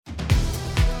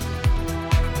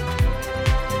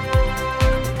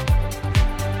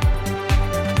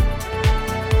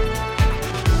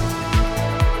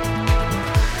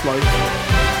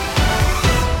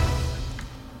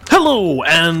Hello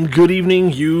and good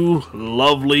evening, you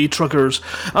lovely truckers.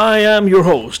 I am your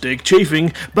host, Dick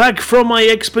Chafing, back from my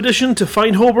expedition to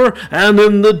find Hober and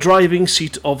in the driving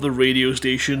seat of the radio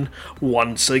station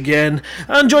once again.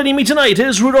 And joining me tonight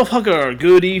is Rudolf Hugger.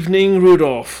 Good evening,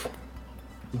 Rudolf.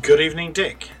 Good evening,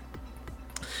 Dick.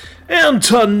 And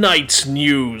tonight's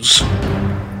news.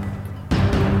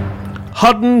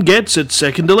 Hutton gets its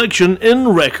second election in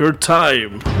record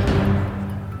time.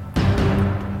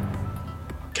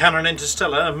 Cannon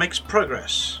Interstellar makes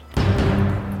progress.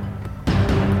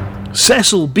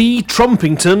 Cecil B.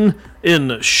 Trumpington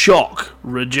in shock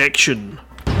rejection.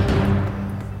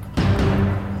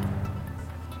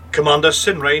 Commander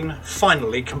Sinrain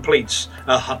finally completes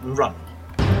a Hutton run.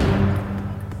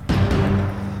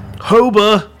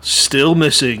 Hober still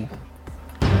missing.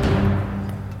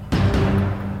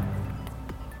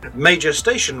 Major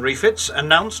station refits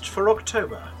announced for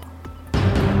October.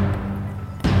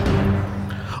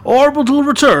 Orbital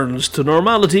returns to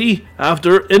normality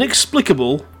after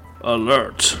inexplicable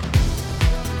alert.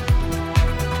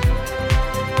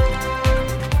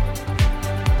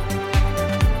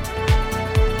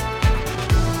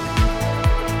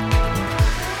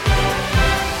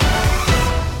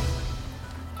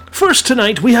 First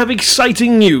tonight we have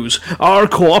exciting news. Our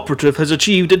cooperative has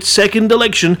achieved its second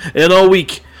election in a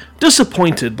week.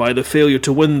 Disappointed by the failure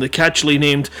to win the catchily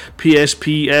named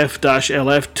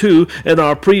PSPF-LF2 in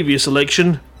our previous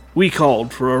election, we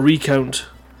called for a recount.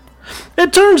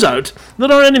 It turns out that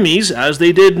our enemies, as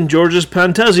they did in George's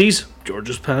Pants,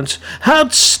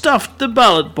 had stuffed the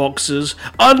ballot boxes,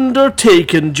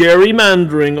 undertaken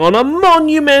gerrymandering on a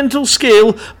monumental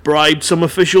scale, bribed some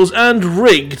officials, and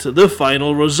rigged the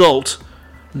final result.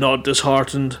 Not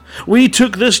disheartened, we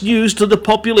took this news to the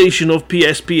population of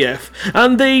PSPF,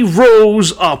 and they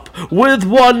rose up with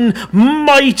one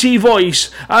mighty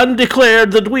voice and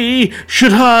declared that we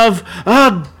should have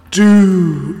a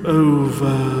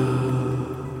do-over.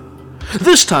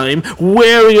 This time,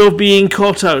 wary of being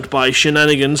caught out by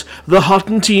shenanigans, the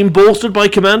Hutton team, bolstered by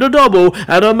Commander Dobbo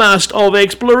and amassed of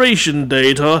exploration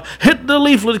data, hit the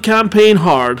leaflet campaign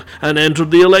hard and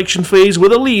entered the election phase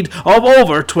with a lead of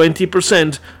over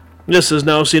 20%. This has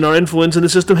now seen our influence in the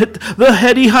system hit the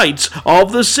heady heights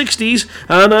of the 60s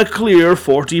and a clear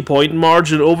 40-point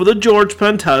margin over the George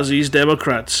Pantazzi's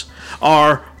Democrats,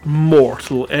 our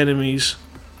mortal enemies.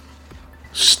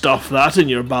 Stuff that in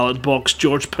your ballot box,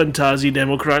 George Pantazzi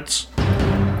Democrats.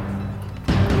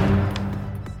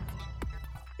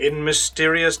 In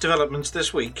mysterious developments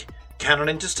this week, Cannon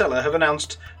Interstellar have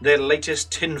announced their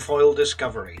latest tinfoil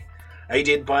discovery.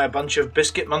 Aided by a bunch of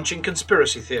biscuit-munching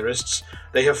conspiracy theorists,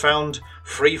 they have found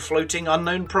free-floating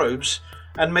unknown probes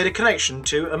and made a connection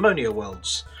to ammonia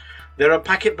worlds. There are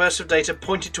packet bursts of data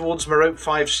pointed towards Merope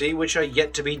 5C which are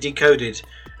yet to be decoded,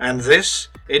 and this,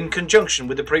 in conjunction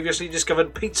with the previously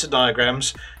discovered pizza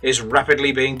diagrams, is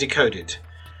rapidly being decoded.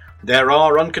 There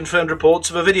are unconfirmed reports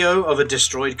of a video of a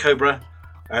destroyed Cobra,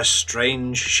 a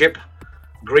strange ship,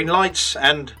 green lights,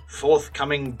 and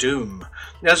forthcoming doom,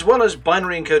 as well as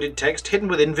binary encoded text hidden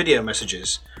within video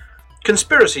messages.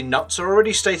 Conspiracy nuts are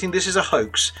already stating this is a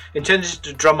hoax intended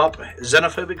to drum up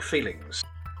xenophobic feelings.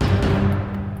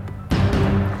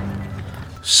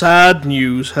 Sad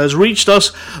news has reached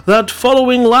us that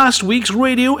following last week's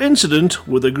radio incident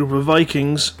with a group of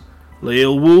Vikings,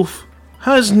 Lael Wolf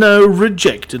has now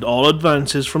rejected all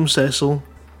advances from Cecil.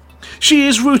 She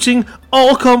is routing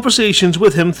all conversations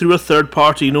with him through a third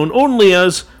party known only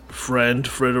as Friend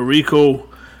Frederico.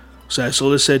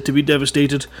 Cecil is said to be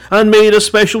devastated and made a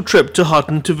special trip to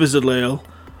Hutton to visit Lael,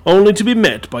 only to be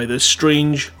met by this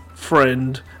strange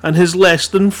friend and his less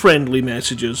than friendly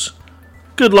messages.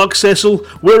 Good luck, Cecil.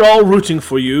 We're all rooting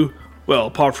for you. Well,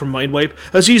 apart from Mindwipe,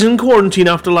 as he's in quarantine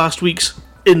after last week's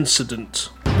incident.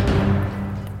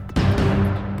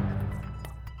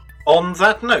 On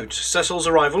that note, Cecil's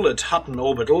arrival at Hutton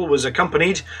Orbital was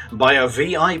accompanied by a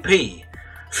VIP.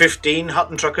 15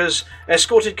 Hutton truckers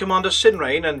escorted Commander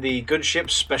Sinrain and the good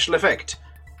ship's special effect,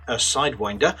 a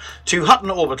Sidewinder, to Hutton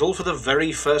Orbital for the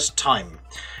very first time.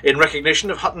 In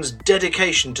recognition of Hutton's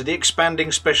dedication to the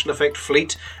expanding special effect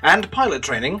fleet and pilot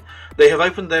training, they have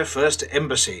opened their first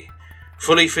embassy.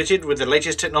 Fully fitted with the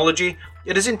latest technology,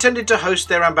 it is intended to host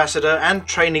their ambassador and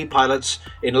trainee pilots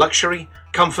in luxury,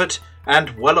 comfort,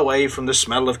 and well away from the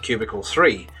smell of Cubicle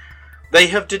 3. They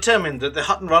have determined that the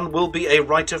Hutton Run will be a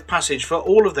rite of passage for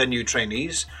all of their new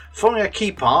trainees, forming a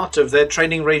key part of their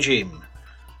training regime.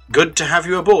 Good to have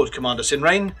you aboard, Commander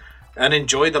Sinrain, and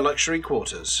enjoy the luxury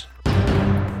quarters.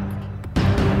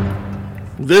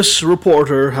 This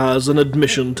reporter has an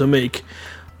admission to make.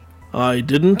 I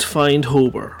didn't find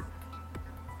Hober.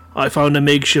 I found a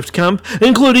makeshift camp,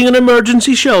 including an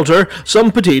emergency shelter,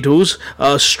 some potatoes,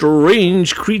 a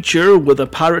strange creature with a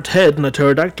parrot head and a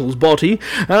pterodactyl's body,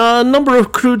 a number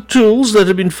of crude tools that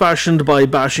had been fashioned by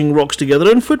bashing rocks together,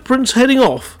 and footprints heading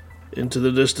off into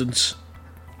the distance.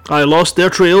 I lost their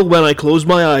trail when I closed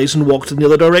my eyes and walked in the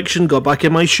other direction, got back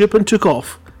in my ship and took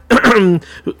off.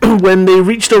 When they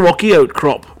reached a rocky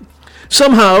outcrop,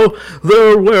 somehow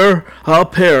there were a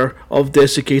pair of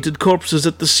desiccated corpses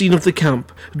at the scene of the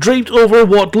camp, draped over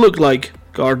what looked like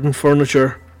garden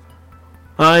furniture.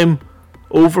 I'm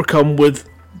overcome with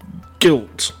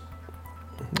guilt.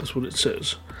 That's what it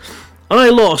says. I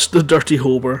lost the dirty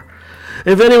Hober.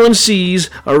 If anyone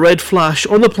sees a red flash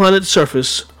on the planet's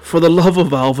surface, for the love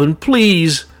of Alvin,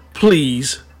 please,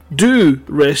 please, do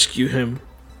rescue him.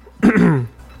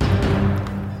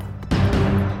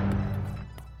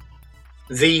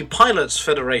 The Pilots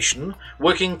Federation,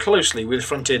 working closely with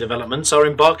Frontier Developments, are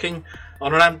embarking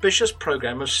on an ambitious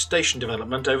program of station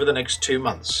development over the next 2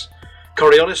 months.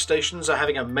 Coriolis stations are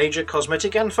having a major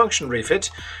cosmetic and function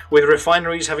refit, with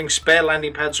refineries having spare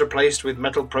landing pads replaced with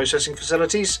metal processing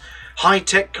facilities,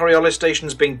 high-tech Coriolis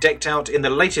stations being decked out in the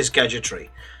latest gadgetry.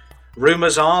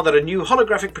 Rumours are that a new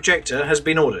holographic projector has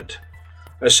been ordered.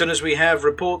 As soon as we have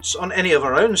reports on any of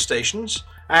our own stations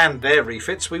and their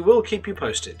refits, we will keep you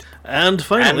posted. And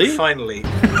finally... The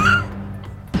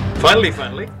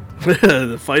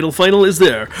final is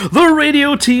there. The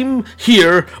radio team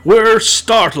here were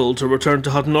startled to return to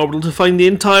Hutton Orbital to find the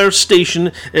entire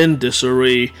station in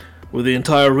disarray. With the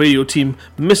entire radio team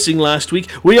missing last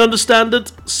week, we understand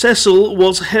that Cecil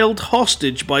was held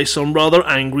hostage by some rather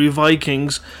angry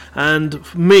Vikings and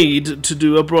made to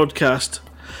do a broadcast.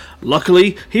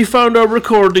 Luckily, he found our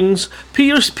recordings,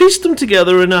 pieced them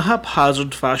together in a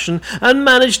haphazard fashion, and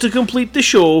managed to complete the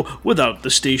show without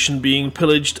the station being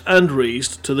pillaged and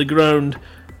razed to the ground.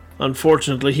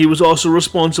 Unfortunately, he was also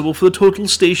responsible for the total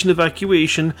station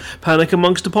evacuation, panic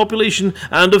amongst the population,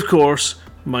 and of course,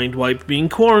 Mindwipe being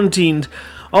quarantined.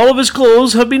 All of his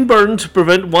clothes have been burned to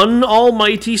prevent one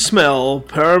almighty smell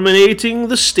permeating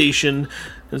the station.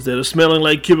 Instead of smelling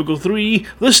like Cubicle 3,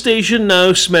 the station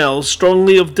now smells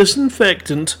strongly of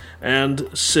disinfectant and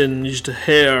singed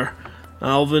hair.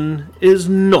 Alvin is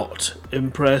not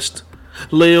impressed.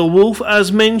 Lael Wolf,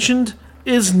 as mentioned,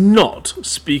 is not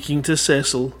speaking to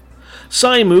Cecil.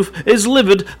 Symoof is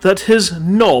livid that his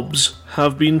knobs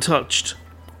have been touched.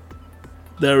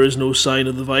 There is no sign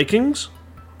of the Vikings.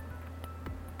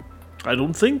 I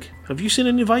don't think. Have you seen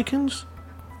any Vikings?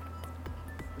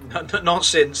 Not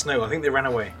since, no. I think they ran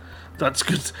away. That's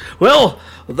good. Well,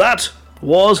 that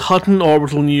was Hutton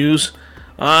Orbital News.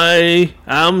 I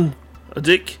am a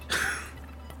Dick.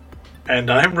 And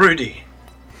I'm Rudy.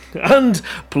 And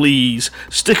please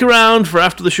stick around for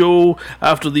after the show,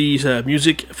 after the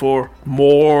music, for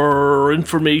more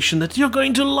information that you're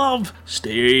going to love.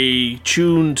 Stay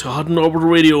tuned to Hutton Orbital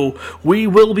Radio. We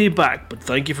will be back, but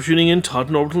thank you for tuning in to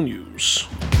Hutton Orbital News.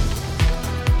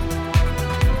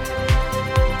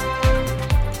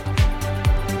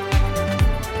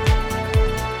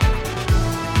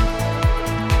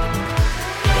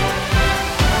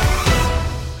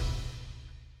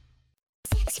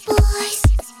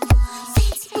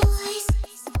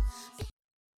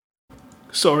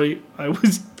 Sorry, I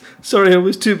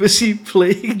was too busy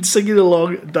playing, singing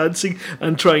along, dancing,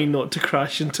 and trying not to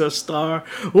crash into a star.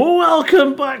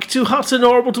 Welcome back to Hutton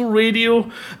Orbital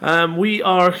Radio. We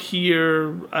are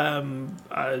here.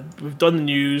 We've done the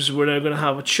news. We're now going to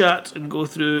have a chat and go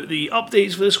through the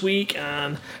updates for this week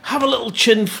and have a little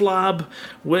chin flab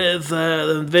with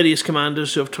the various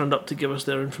commanders who have turned up to give us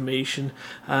their information.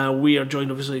 We are joined,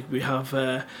 obviously, we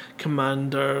have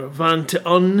Commander Van Te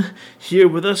Un here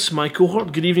with us, my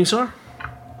cohort. Good evening, sir.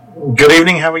 Good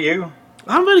evening, how are you?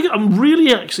 I'm very good. I'm really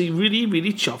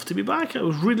chuffed to be back. I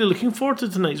was really looking forward to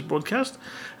tonight's broadcast.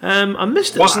 I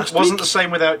missed it last week. Wasn't the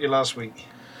same without you last week.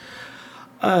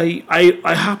 I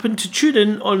happened to tune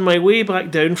in on my way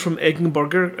back down from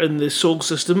Eggenburger in the Sol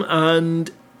system,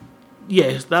 and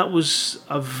yes, that was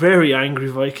a very angry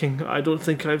Viking. I don't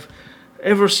think I've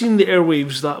ever seen the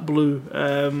airwaves that blue.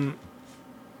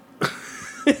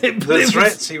 The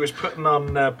threats he was putting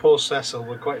on poor Cecil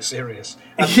were quite serious.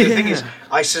 And the thing is,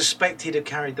 I suspect he'd have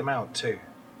carried them out too.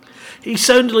 He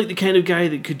sounded like the kind of guy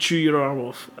that could chew your arm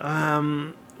off.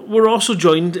 We're also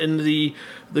joined in the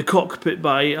cockpit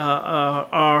by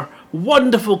our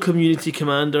wonderful community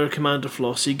commander, Commander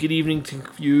Flossie. Good evening to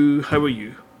you. How are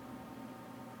you?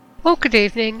 Well, good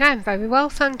evening. I'm very well,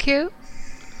 thank you.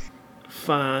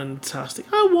 fantastic.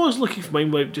 I was looking for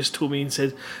Mindwipe, just told me and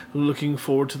said, looking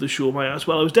forward to the show, my ass.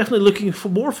 Well, I was definitely looking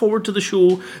more forward to the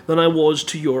show than I was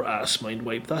to your ass,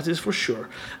 Mindwipe, that is for sure.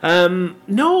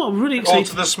 No, I'm really excited.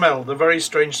 Also the smell, the very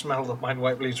strange smell that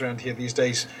Mindwipe leaves around here these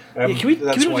days. Can we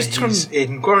that's why he's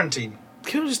in quarantine.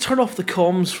 Can we just turn off the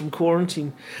comms from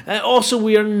quarantine? Also,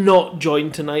 we are not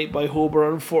joined tonight by Hober.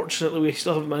 Unfortunately, we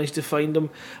still haven't managed to find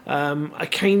him. I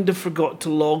kind of forgot to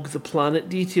log the planet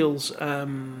details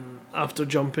after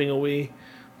jumping away.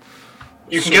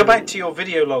 You can go back to your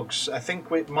video logs. I think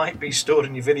it might be stored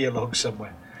in your video logs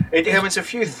somewhere. It's a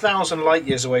few thousand light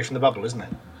years away from the bubble, isn't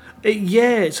it?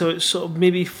 Yeah, so it's sort of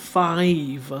maybe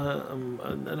 5,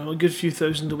 and I'm a good few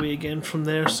thousand away again from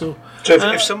there. So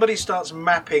if somebody starts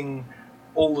mapping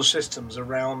all the systems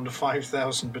around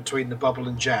 5,000 between the bubble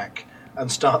and Jack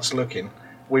and starts looking,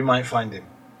 we might find him.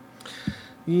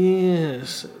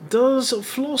 Yes. Does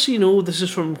Flossie know, this is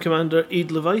from Commander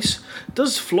Aid Levice,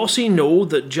 does Flossie know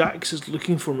that Jax is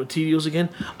looking for materials again?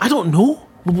 I don't know.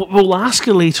 We'll ask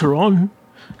her later on,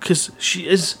 because she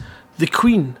is the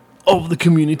queen of the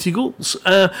community goals.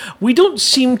 We don't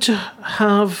seem to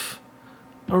have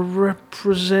a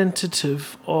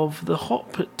representative of the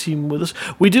Hot Pit team with us.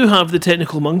 We do have the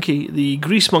technical monkey, the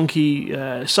grease monkey,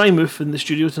 Simoof, in the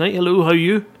studio tonight. Hello, how are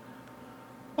you?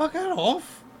 Fuck it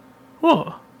off.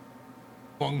 What?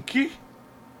 Monkey?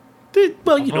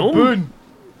 Well, you know. Baboon.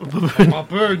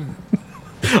 Baboon.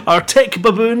 Our tech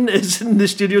baboon is in the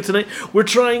studio tonight. We're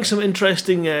trying some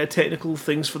interesting technical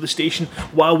things for the station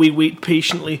while we wait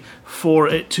patiently for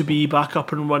it to be back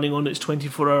up and running on its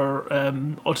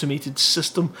 24-hour automated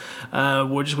system.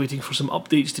 We're just waiting for some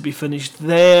updates to be finished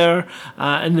there.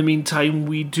 In the meantime,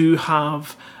 we do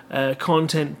have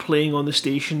content playing on the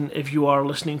station. If you are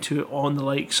listening to it on the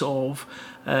likes of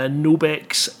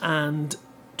Nobex and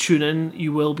TuneIn,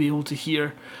 you will be able to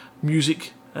hear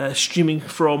music streaming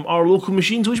from our local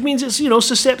machines, which means it's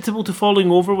susceptible to falling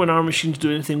over when our machines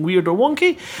do anything weird or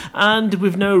wonky. And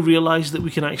we've now realised that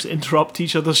we can actually interrupt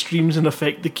each other's streams and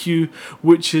affect the queue,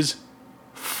 which is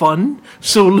fun.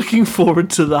 So looking forward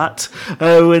to that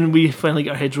when we finally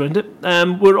get our heads around it.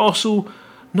 We're also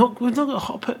we've not got a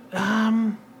Hot Pit.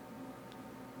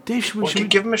 Dave, should we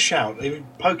give him a shout?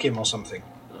 Poke him or something.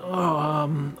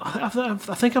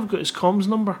 I think I've got his comms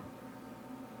number.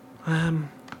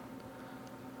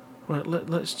 Right,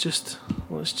 let's just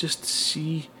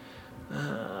see.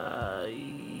 Yeah,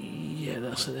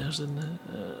 that's it. There's under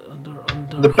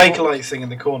the Bakelite thing in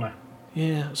the corner.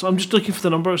 Yeah, so I'm just looking for the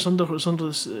number. It's under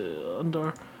this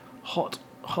under hot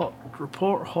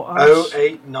report hot ass.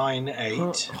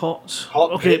 0898 hot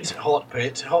okay. Pit. Hot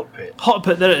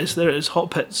Pit. There it is.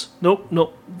 Hot Pits. Nope.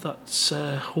 That's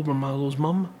Homer Mallow's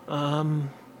mum.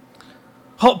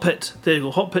 Hot Pit. There you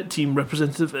go. Hot Pit team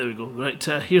representative. There we go. Right.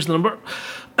 Here's the number.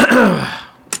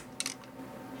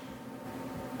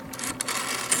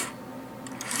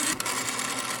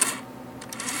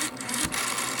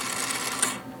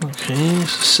 Okay,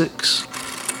 6,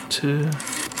 2,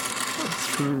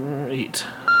 3, 8.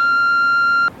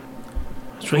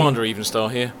 Commander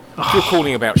Evenstar here. If you're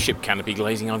calling about ship canopy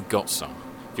glazing, I've got some.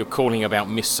 If you're calling about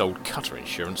missold cutter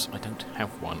insurance, I don't have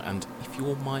one. And if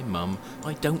you're my mum,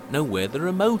 I don't know where the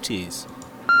remote is.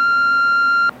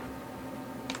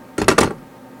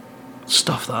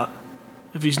 Stuff that.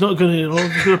 If he's not going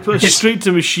to put us straight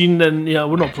to machine, then yeah,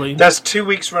 we're not playing. That's 2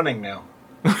 weeks running now.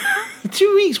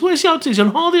 2 weeks? Where's he out to? He's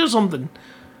on holiday or something?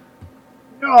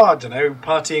 Oh, I don't know,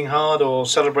 partying hard or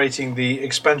celebrating the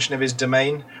expansion of his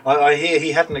domain. I hear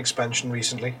he had an expansion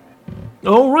recently.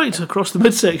 Oh, right, across the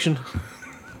midsection.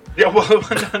 Yeah, well,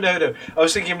 no. I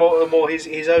was thinking more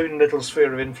his own little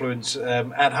sphere of influence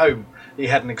at home. He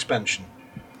had an expansion.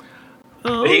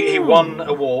 Oh. He won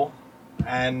a war,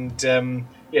 and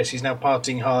yes, he's now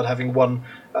partying hard, having won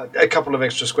a couple of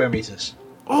extra square meters.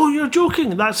 Oh, you're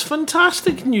joking! That's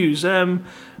fantastic news.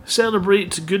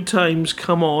 Celebrate good times.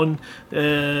 Come on.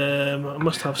 I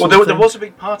must have something. Well, there was a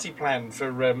big party planned for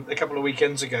a couple of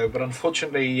weekends ago, but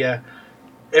unfortunately,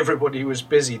 everybody was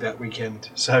busy that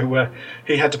weekend, so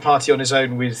he had to party on his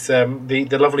own with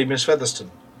the lovely Miss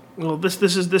Featherston. Well, this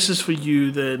is for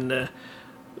you then,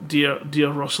 dear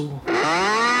Russell.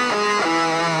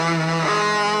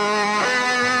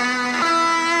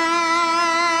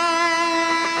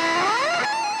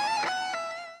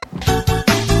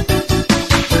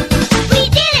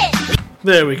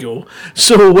 There we go.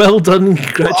 So well done,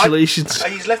 congratulations.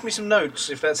 Well, he's left me some notes,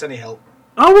 if that's any help.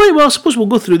 All right, well, I suppose we'll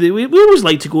go through we always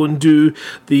like to go and do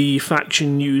the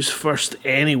faction news first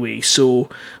anyway. So,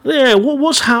 yeah,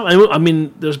 what's happening? I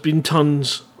mean, there's been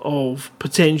tons of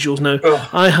potentials. Now, Ugh.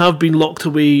 I have been locked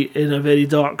away in a very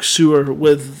dark sewer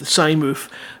with Simoof.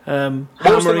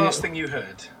 What was the last thing you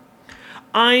heard?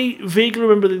 I vaguely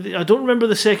remember. I don't remember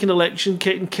the second election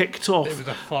getting kicked off. It was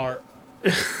a fart.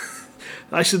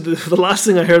 Actually, the last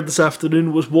thing I heard this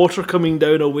afternoon was water coming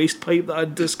down a waste pipe that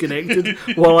I'd disconnected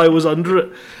while I was under it.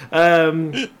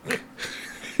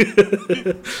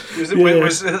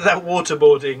 Was that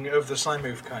waterboarding of the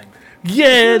Simoof kind?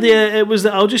 Yeah, it was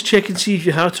that. I'll just check and see if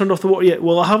you have turned off the water yet.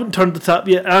 Well, I haven't turned the tap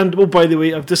yet, and oh, by the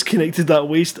way, I've disconnected that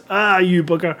waste. Ah, you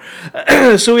bugger.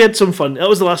 So we had some fun. That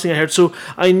was the last thing I heard. So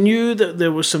I knew that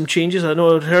there was some changes. I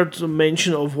know I'd heard some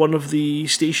mention of one of the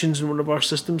stations in one of our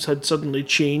systems had suddenly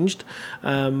changed,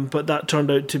 but that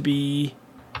turned out to be...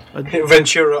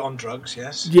 Ventura on drugs,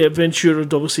 yes. Yeah, Ventura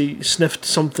had obviously sniffed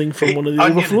something from one of the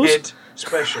Onion overflows. head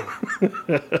special.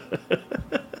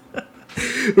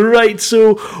 Right,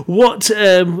 so what...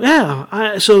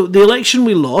 so the election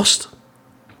we lost...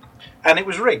 And it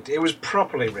was rigged. It was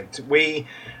properly rigged. We,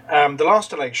 the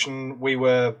last election, we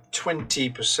were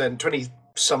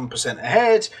 20-some percent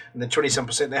ahead, and then 20-some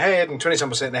percent ahead, and 20-some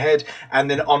percent ahead, and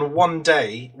then on one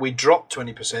day we dropped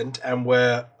 20% and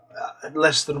were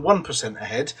less than 1%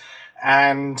 ahead,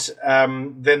 and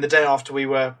then the day after we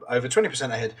were over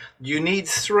 20% ahead. You need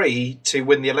 3 to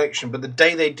win the election, but the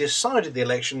day they decided the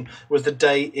election was the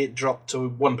day it dropped to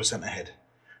 1% ahead.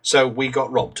 So we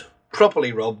got robbed,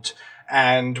 properly robbed.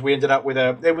 And we ended up with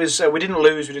we didn't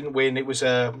lose, we didn't win, it was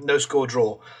a no-score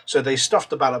draw. So they stuffed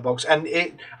the ballot box, and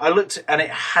I looked, and it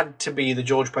had to be the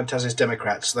George Pantazis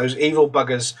Democrats, those evil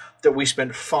buggers that we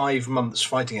spent 5 months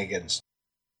fighting against.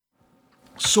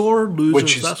 Sore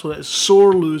losers, that's what it is,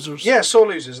 sore losers. Yeah, sore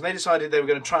losers, and they decided they were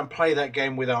going to try and play that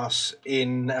game with us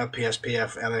in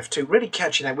PSPF LF2. Really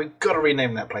catchy name, we've got to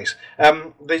rename that place.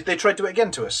 They tried to do it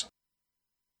again to us.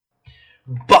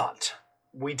 But...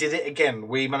 we did it again.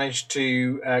 We managed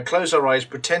to close our eyes,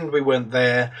 pretend we weren't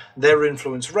there, their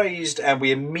influence raised, and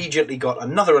we immediately got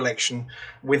another election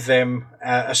with them,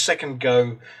 a second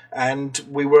go, and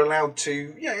we were allowed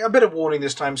to, a bit of warning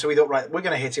this time, so we thought, right, we're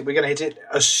going to hit it,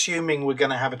 assuming we're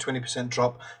going to have a 20%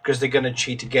 drop, because they're going to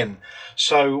cheat again.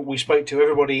 So we spoke to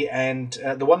everybody, and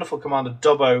the wonderful Commander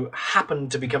Dobbo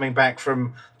happened to be coming back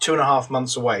from 2.5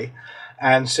 months away,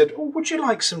 and said, would you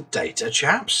like some data,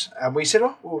 chaps? And we said,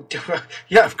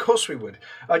 yeah, of course we would.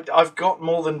 I've got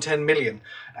more than 10 million.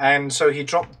 And so he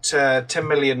dropped 10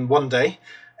 million one day,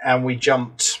 and we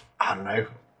jumped, I don't know,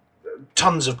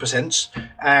 tons of percents.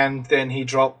 And then he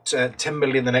dropped 10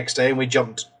 million the next day, and we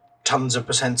jumped tons of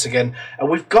percents again. And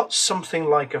we've got something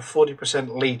like a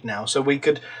 40% lead now. So we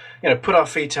could, put our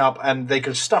feet up, and they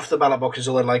could stuff the ballot boxes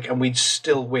all they like, and we'd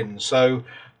still win. So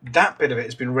that bit of it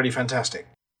has been really fantastic.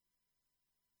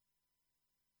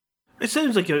 It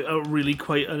sounds like a really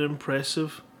quite an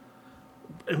impressive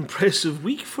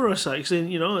week for us,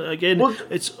 actually. Again,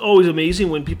 it's always amazing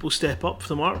when people step up for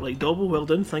the mark like Dobbo. Well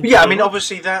done, thank you. Yeah, I mean,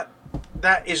 obviously that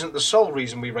isn't the sole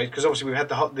reason we raised, because obviously we've had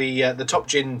the Top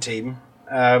Gin team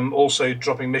also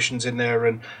dropping missions in there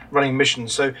and running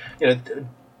missions. So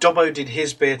Dobbo did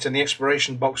his bit, and the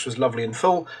exploration box was lovely and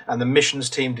full, and the missions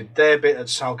team did their bit at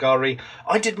Salgari.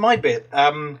 I did my bit.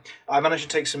 I managed to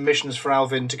take some missions for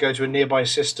Alvin to go to a nearby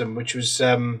system, which was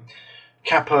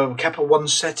Kappa 1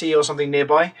 Ceti or something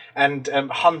nearby, and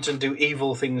hunt and do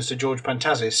evil things to George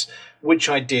Pantazis, which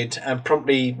I did, and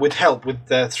promptly, with help, with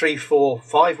 3, 4,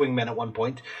 5 wingmen at one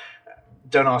point.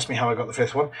 Don't ask me how I got the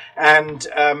 5th one.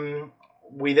 And...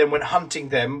 we then went hunting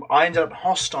them. I ended up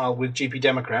hostile with GP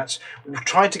Democrats. We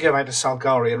tried to go back to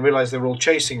Salgari and realised they were all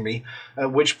chasing me,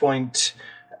 at which point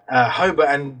Hober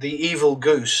and the evil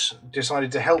Goose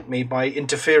decided to help me by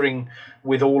interfering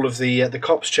with all of the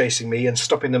cops chasing me and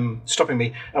stopping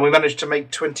me. And we managed to make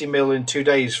 20 mil in 2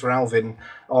 days for Alvin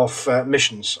off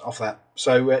missions off that.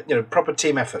 So, proper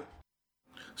team effort.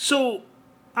 So,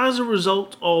 as a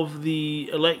result of the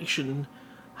election,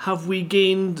 have we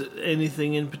gained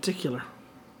anything in particular?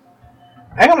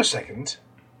 Hang on a second.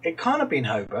 It can't have been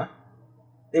Hober.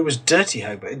 It was Dirty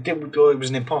Hober. It was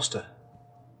an imposter.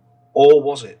 Or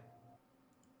was it?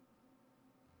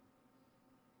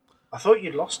 I thought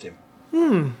you'd lost him.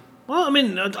 Well, I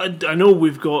mean, I know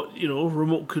we've got,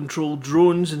 remote control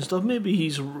drones and stuff. Maybe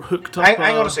he's hooked up...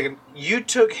 Hang on a second. You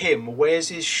took him. Where's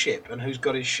his ship? And who's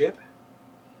got his ship?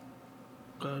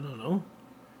 I don't know.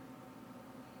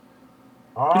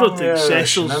 Oh, You don't think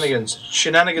Cecil's...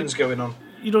 Shenanigans going on.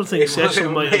 You don't think Cecil It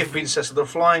might may have been Cecil. The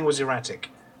flying was erratic.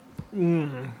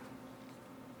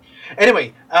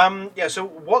 Anyway, so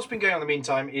what's been going on in the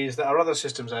meantime is that our other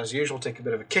systems, as usual, take a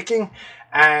bit of a kicking.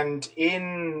 And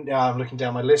I'm looking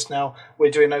down my list now,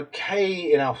 we're doing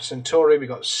okay in Alpha Centauri. We've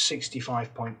got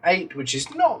 65.8, which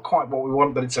is not quite what we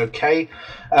want, but it's okay.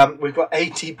 We've got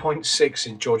 80.6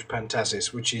 in George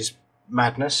Pantazis, which is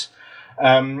madness.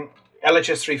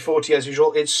 LHS 340, as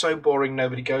usual, it's so boring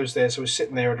nobody goes there, so we're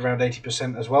sitting there at around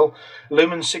 80% as well.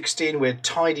 Lumen 16, we're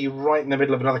tidy right in the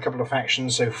middle of another couple of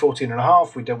factions, so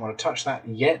 14.5, we don't want to touch that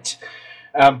yet.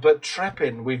 But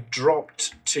Trepin, we've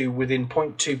dropped to within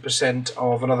 0.2%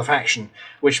 of another faction,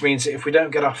 which means that if we don't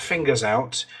get our fingers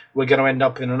out, we're going to end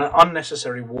up in an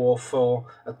unnecessary war for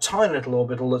a tiny little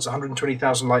orbital that's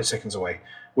 120,000 light seconds away,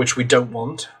 which we don't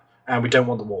want, and we don't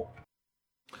want the war.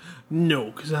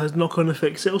 No, because it has knock-on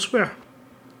effects elsewhere.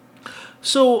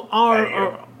 So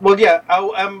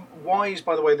Wise,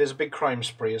 by the way, there's a big crime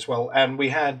spree as well, and we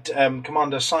had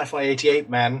Commander Sci-Fi 88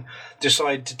 Man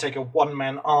decide to take a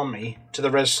one-man army to the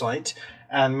res site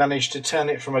and managed to turn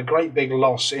it from a great big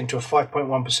loss into a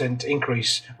 5.1%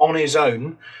 increase on his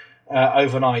own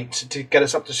overnight to get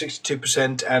us up to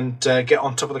 62% and get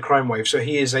on top of the crime wave. So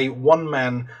he is a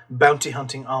one-man bounty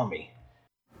hunting army.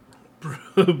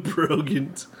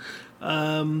 Brilliant.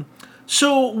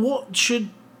 So what should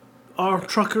our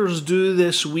truckers do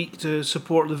this week to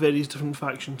support the various different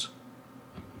factions?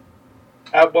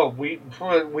 We go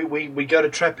to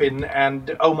Trepin,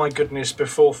 and oh my goodness,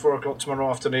 before 4 o'clock tomorrow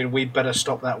afternoon, we'd better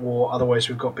stop that war, otherwise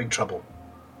we've got big trouble.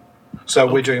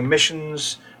 So We're doing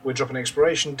missions, we're dropping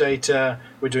exploration data,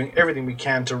 we're doing everything we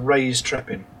can to raise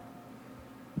Trepin.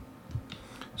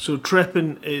 So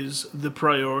Trepin is the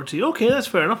priority. Okay, that's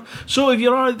fair enough. So if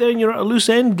you're out there and you're at a loose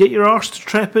end, get your arse to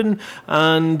Trepin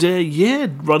and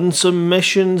run some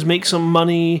missions, make some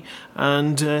money,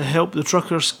 and help the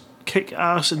truckers kick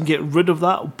ass and get rid of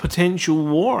that potential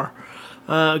war.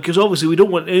 Because obviously we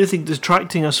don't want anything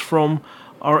distracting us from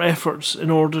our efforts in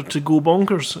order to go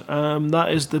bonkers.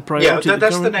 That is the priority. Yeah,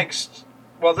 that's the next.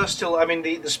 Well, that's still. I mean,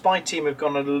 the spy team have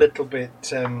gone a little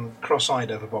bit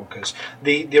cross-eyed over bonkers.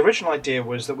 The original idea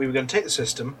was that we were going to take the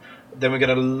system, then we're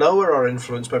going to lower our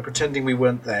influence by pretending we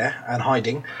weren't there and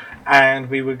hiding, and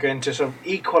we were going to sort of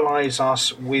equalise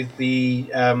us with the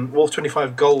Wolf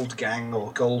 25 Gold Gang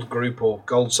or Gold Group or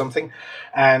Gold something,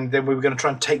 and then we were going to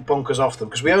try and take bonkers off them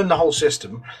because we own the whole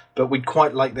system, but we'd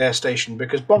quite like their station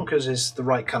because bonkers is the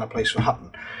right kind of place for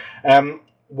Hutton.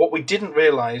 What we didn't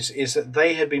realise is that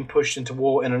they had been pushed into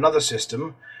war in another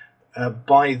system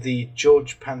by the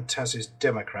George Pantazis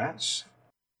Democrats,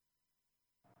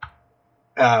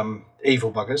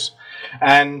 evil buggers,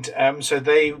 and so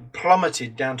they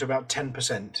plummeted down to about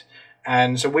 10%.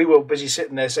 And so we were busy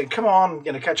sitting there saying, "Come on,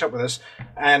 catch up with us."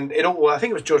 And it all—I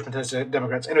think it was George Pantazis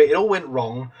Democrats. Anyway, it all went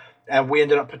wrong, and we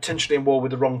ended up potentially in war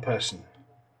with the wrong person.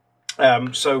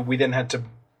 So we then had to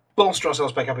bolster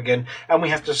ourselves back up again, and we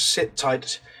have to sit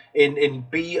tight in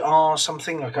BR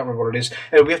something, I can't remember what it is.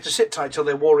 We have to sit tight till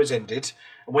their war is ended,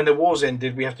 and when the war's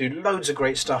ended we have to do loads of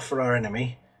great stuff for our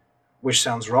enemy, which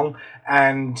sounds wrong,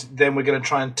 and then we're going to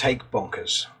try and take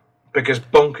bonkers, because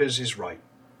bonkers is right.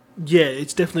 Yeah,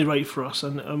 it's definitely right for us,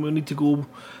 and we need to go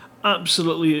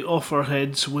absolutely off our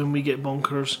heads when we get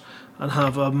bonkers and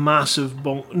have a massive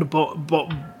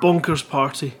bonkers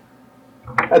party.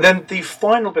 And then the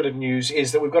final bit of news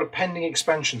is that we've got a pending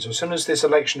expansion. So as soon as this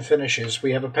election finishes,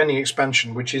 we have a pending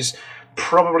expansion, which is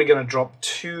probably going to drop 1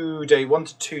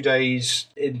 to 2 days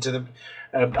into the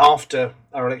after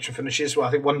our election finishes. Well,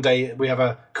 I think 1 day we have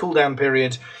a cool-down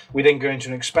period. We then go into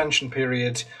an expansion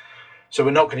period. So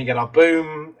we're not going to get our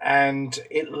boom. And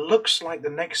it looks like the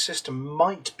next system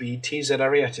might be TZ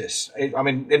Arietis. I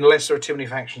mean, unless there are too many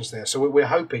factions there. So we're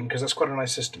hoping, because that's quite a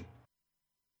nice system.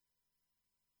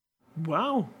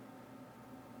 Wow.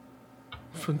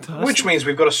 Fantastic. Which means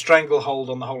we've got a stranglehold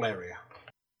on the whole area.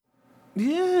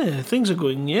 Yeah, things are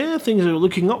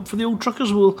looking up for the old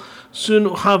truckers. We'll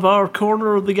soon have our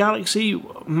corner of the galaxy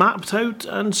mapped out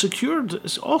and secured.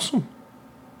 It's awesome.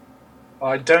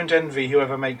 I don't envy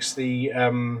whoever makes the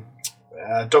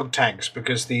dog tags,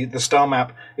 because the star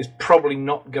map is probably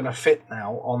not going to fit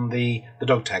now on the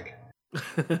dog tag.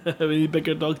 We need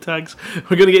bigger dog tags.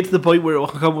 We're going to get to the point where it will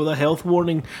come with a health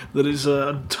warning that is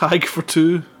a tag for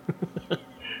 2.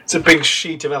 It's a big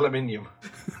sheet of aluminium.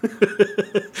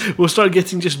 We'll start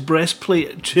getting just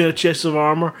breastplate chests of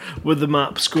armour with the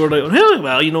map scored out.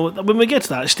 Well, when we get to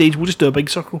that stage, we'll just do a big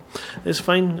circle. It's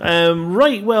fine.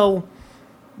 Right, well,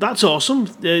 that's awesome.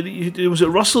 Was it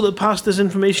Russell that passed this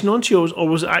information on to you, or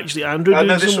was it actually Andrew doing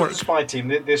no, this some was work? the spy team.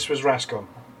 This was Rascon.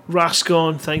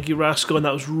 Rascon, thank you, Rascon.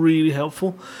 That was really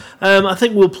helpful. I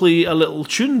think we'll play a little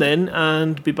tune then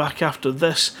and be back after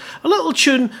this. A little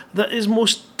tune that is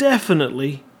most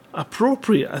definitely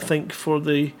appropriate, I think, for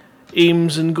the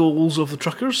aims and goals of the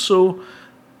truckers. So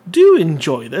do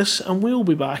enjoy this, and we'll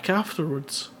be back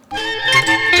afterwards.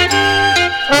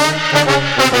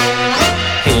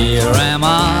 Here am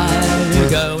I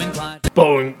going quite.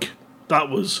 Bonk. That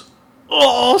was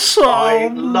awesome. I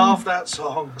love that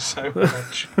song so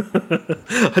much.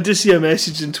 I did see a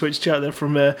message in Twitch chat there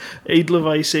from Aid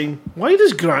Levi saying, "Why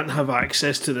does Grant have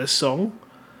access to this song?"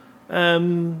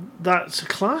 That's a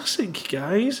classic,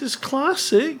 guys. It's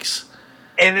classics.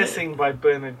 Anything by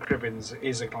Bernard Cribbins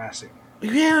is a classic.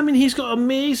 Yeah, I mean, he's got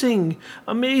amazing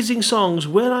songs.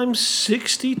 When I'm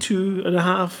 62 and a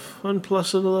half and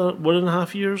plus another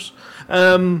 1.5 years.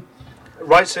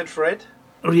 Right Said Fred.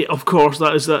 Oh yeah, of course,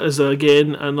 that is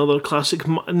again another classic.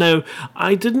 Now,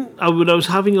 when I was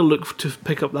having a look to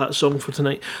pick up that song for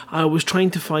tonight, I was trying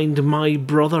to find My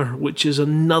Brother, which is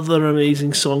another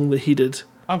amazing song that he did.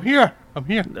 I'm here.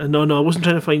 No, I wasn't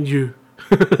trying to find you.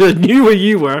 I knew where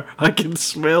you were. I can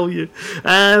smell you.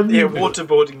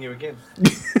 Waterboarding you again.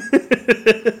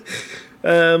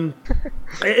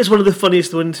 It's one of the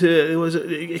funniest ones.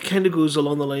 It kind of goes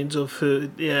along the lines of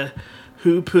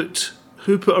who put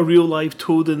a real live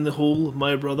toad in the hole?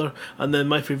 My brother. And then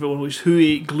my favourite one was who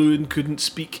ate glue and couldn't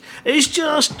speak. It's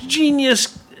just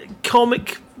genius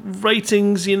comic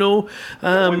writings, you know.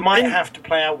 We might have to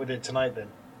play out with it tonight then.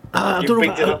 You've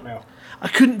picked it up now. I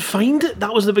couldn't find it.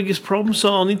 That was the biggest problem.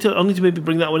 So I'll need to maybe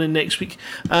bring that one in next week.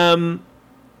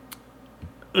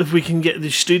 If we can get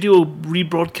the studio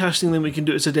rebroadcasting, then we can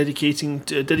do it as a dedication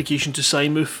to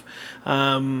Simuth,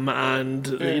 then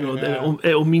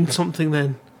it'll mean something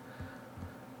then.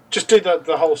 Just do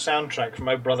the whole soundtrack from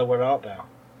Oh Brother Where Art Thou?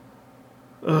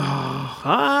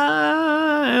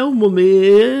 I am a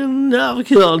man of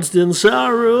constant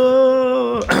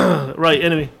sorrow. Right,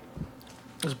 anyway.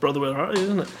 That's Brother Where Art Thou,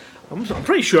 isn't it? I'm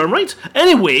pretty sure I'm right.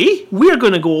 Anyway, we're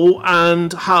going to go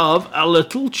and have a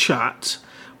little chat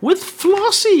with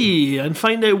Flossie and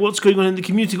find out what's going on in the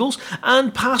community goals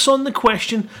and pass on the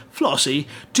question, Flossie,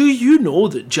 do you know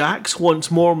that Jax wants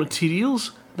more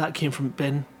materials? That came from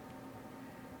Ben.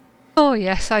 Oh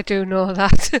yes, I do know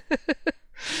that.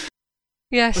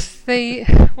 Yes,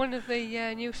 one of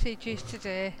the new CGs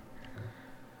today.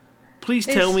 Please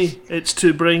tell me it's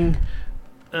to bring...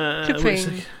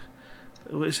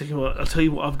 Wait a second, I'll tell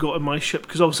you what I've got in my ship,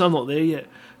 because obviously I'm not there yet.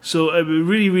 So it would be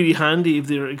really, really handy if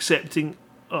they're accepting...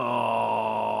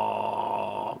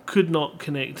 could not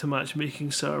connect to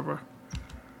matchmaking server.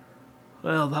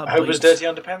 Well, that I hope it's Dirty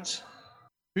Underpants.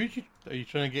 Are you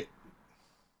trying to get...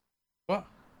 What?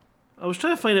 I was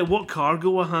trying to find out what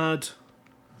cargo I had.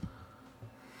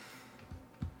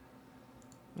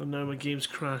 And now my game's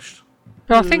crashed.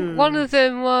 No, I think one of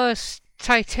them was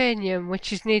titanium,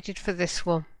 which is needed for this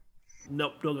one.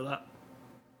 Nope, don't get that.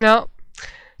 No.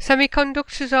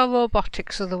 Semiconductors or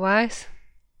robotics otherwise?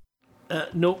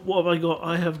 Nope, what have I got?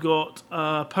 I have got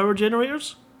power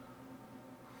generators.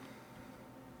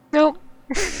 Nope.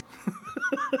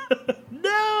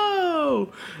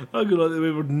 No! I'm going out the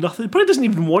way with nothing. Probably doesn't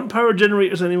even want power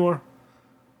generators anymore.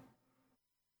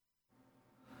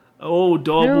 Oh,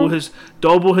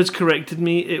 Dobbo has corrected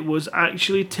me. It was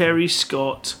actually Terry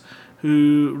Scott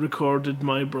who recorded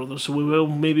My Brother, so we will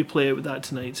maybe play it with that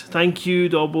tonight. Thank you,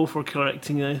 Dobbo, for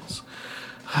correcting us.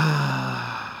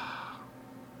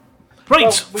 Right,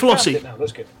 Flossie. Now.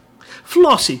 That's good.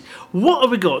 Flossie, what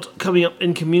have we got coming up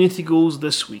in community goals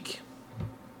this week?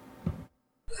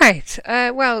 Right,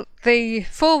 well, the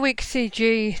 4-week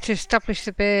CG to establish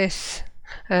the base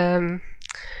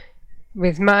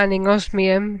with mining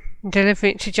osmium,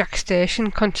 delivering it to Jack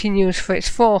Station, continues for its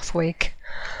 4th week.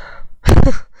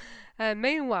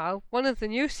 Meanwhile, one of the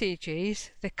new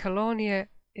CGs, the Colonia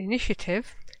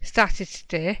Initiative, started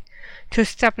today to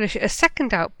establish a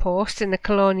second outpost in the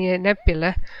Colonia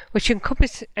Nebula, which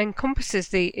encompasses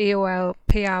the EOL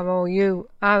PROU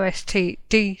RST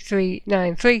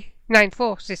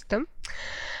D394 system,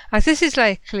 as this is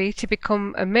likely to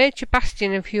become a major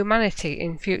bastion of humanity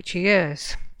in future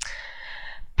years.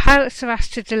 Pilots are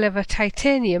asked to deliver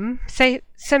titanium,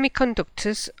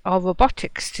 semiconductors or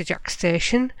robotics to Jack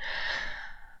Station,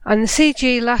 and the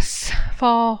CG lasts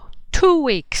for 2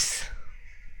 weeks.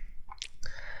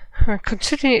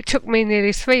 Considering it took me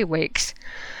nearly 3 weeks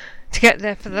to get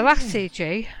there for the last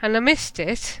CG, and I missed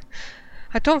it,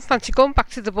 I don't fancy going back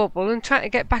to the bubble and trying to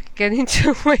get back again in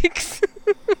 2 weeks.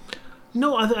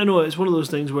 No, I know it's one of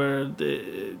those things where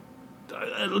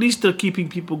at least they're keeping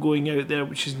people going out there,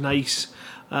 which is nice.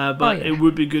 But yeah. it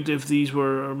would be good if these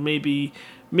were maybe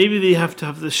they have to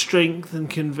have the strength and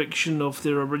conviction of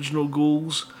their original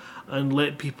goals and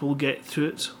let people get to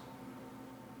it.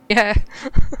 Yeah.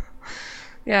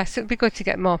 Yes, it'd be good to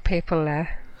get more people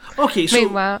there. Okay, so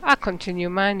Meanwhile, I continue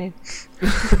mining.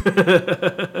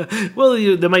 well,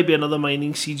 there might be another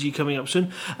mining CG coming up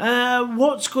soon.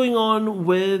 What's going on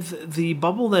with the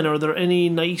bubble then? Are there any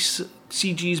nice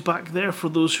CGs back there for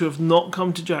those who have not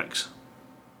come to Jack's?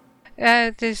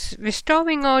 There's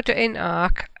restoring order in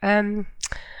Ark.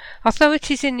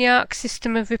 Authorities in the Ark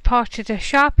system have reported a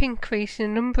sharp increase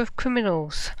in the number of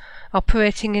criminals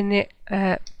operating in the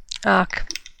Ark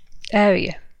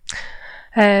area.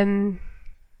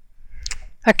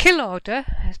 A kill order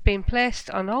has been placed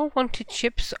on all wanted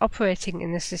ships operating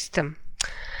in the system.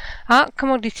 Ark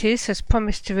Commodities has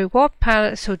promised to reward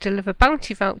pilots who deliver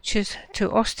bounty vouchers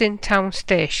to Austin Town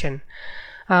Station.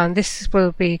 And this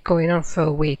will be going on for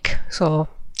a week, so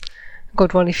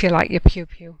good one if you like your pew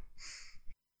pew.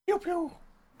 Pew pew.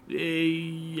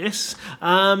 Yes.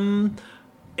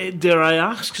 Dare I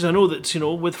ask, because I know that,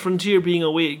 with Frontier being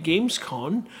away at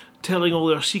Gamescom, telling all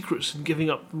their secrets and giving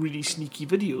up really sneaky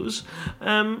videos,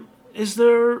 is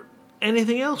there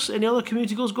anything else? Any other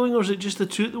community goals going, or is it just the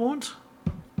two at the moment?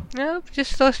 No,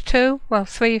 just those two. Well,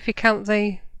 three if you count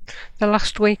the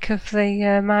last week of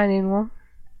the mining one.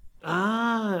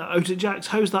 Out at Jack's,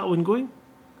 how's that one going?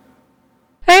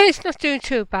 It's not doing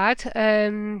too bad.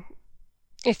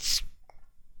 It's...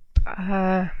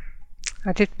 I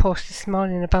did post this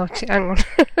morning about it. Hang on.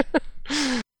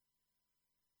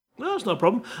 No, that's not a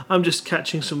problem. I'm just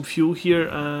catching some fuel here.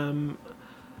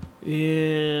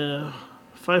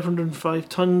 505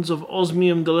 tons of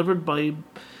osmium delivered by,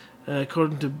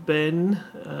 according to Ben.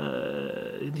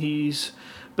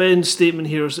 Ben's statement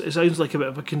here it sounds like a bit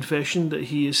of a confession that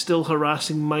he is still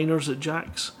harassing miners at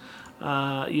Jack's.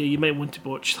 You might want to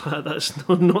watch that. That's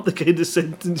not the kind of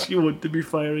sentence you want to be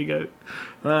firing out.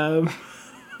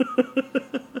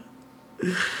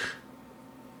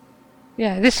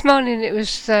 Yeah, this morning it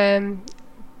was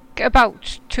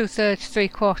about 2/3,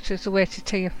 3/4 the way to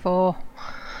Tier 4.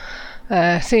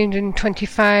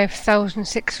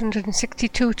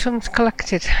 325,662 tonnes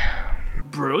collected.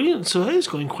 Brilliant. So it's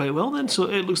going quite well then. So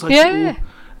it looks like Yeah.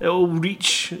 it'll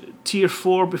reach Tier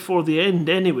 4 before the end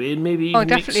anyway, and maybe even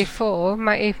Definitely 4.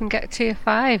 Might even get Tier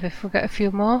 5 if we get a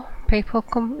few more people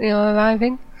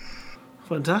arriving.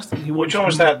 Fantastic. Which one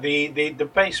was that? The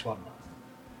base one?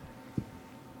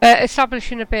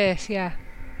 Establishing a base, yeah.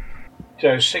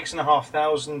 So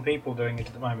 6,500 people doing it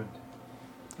at the moment.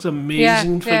 It's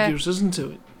amazing Yeah. figures, isn't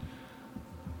it?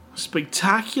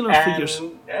 Spectacular figures.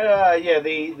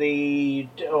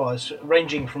 It's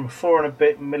ranging from 4 and a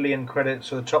bit million credits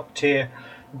for the top tier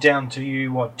down to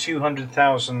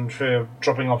 200,000 for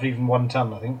dropping off even 1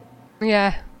 ton, I think.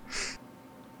 Yeah.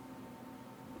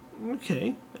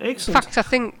 Okay, In excellent. fact, I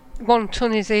think 1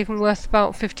 tonne is even worth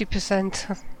about 50%.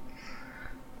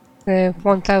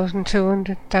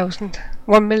 1,200,000.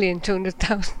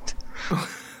 1,200,000.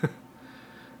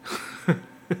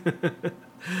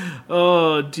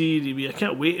 Oh, dearie me, I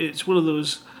can't wait. It's one of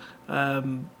those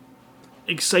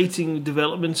exciting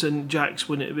developments in Jack's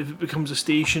if it becomes a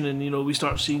station and we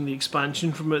start seeing the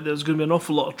expansion from it. There's going to be an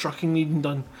awful lot of trucking needing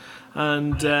done,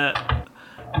 and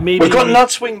maybe We've got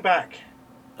Nutswing back.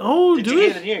 Oh, Did do you we?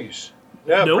 hear the news?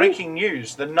 No. Breaking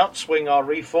news. The Nutswing are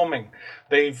reforming.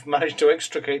 They've managed to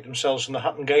extricate themselves from the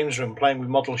Hutton Games Room playing with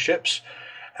model ships.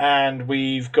 And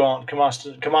we've got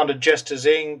Commander Jester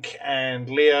Zink and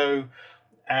Leo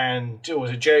and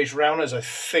was it Jace Rowners, I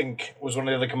think, was one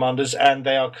of the other commanders. And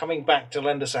they are coming back to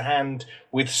lend us a hand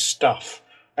with stuff.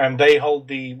 And they hold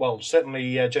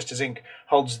certainly Jester Zink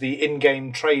holds the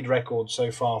in-game trade record so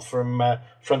far from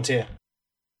Frontier.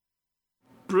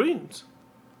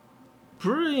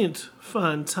 Brilliant,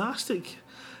 fantastic.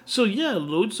 So yeah,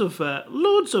 loads of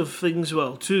things.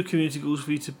 Well, 2 community goals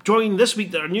for you to join this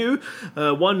week that are new.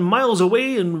 1 miles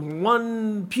away and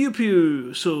 1 pew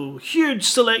pew. So huge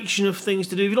selection of things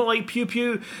to do. If you don't like pew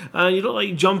pew and you don't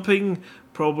like jumping,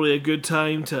 probably a good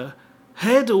time to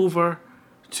head over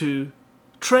to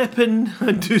Treppin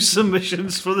and do some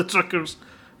missions for the truckers,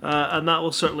 and that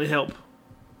will certainly help.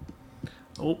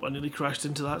 Oh, I nearly crashed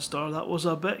into that star. That was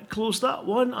a bit close, that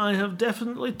one. I have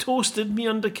definitely toasted me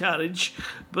undercarriage,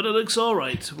 but it looks all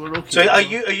right. We're okay. So are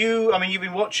you? I mean, you've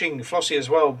been watching Flossie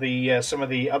as well. Some of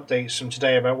the updates from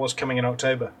today about what's coming in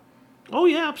October. Oh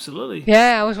yeah, absolutely.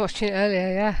 Yeah, I was watching it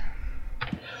earlier, yeah.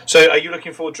 So are you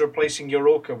looking forward to replacing your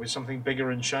Orca with something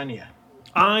bigger and shinier?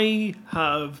 I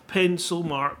have pencil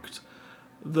marked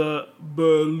the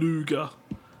Beluga,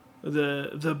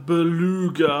 the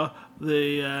Beluga,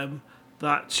 the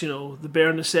that, the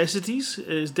bare necessities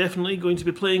is definitely going to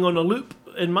be playing on a loop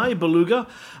in my Beluga,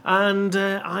 and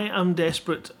I am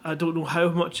desperate. I don't know how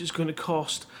much it's going to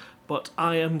cost, but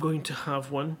I am going to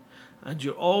have one, and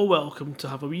you're all welcome to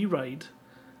have a wee ride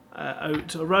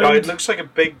out around. Oh, it looks like a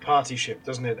big party ship,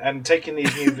 doesn't it? And taking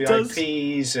these new does.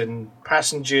 VIPs and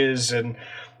passengers, and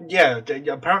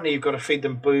apparently you've got to feed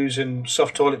them booze and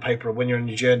soft toilet paper when you're on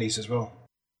your journeys as well.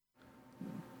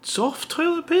 Soft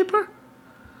toilet paper?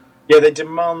 Yeah, they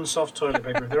demand soft toilet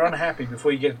paper. If they're unhappy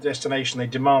before you get to the destination, they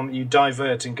demand that you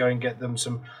divert and go and get them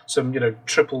some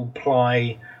triple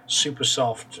ply, super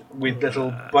soft with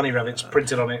little bunny rabbits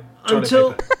printed on it.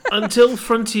 Until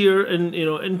Frontier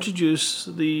introduce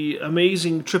the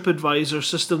amazing TripAdvisor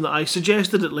system that I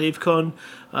suggested at LaveCon,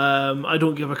 I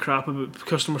don't give a crap about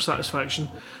customer satisfaction.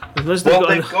 They've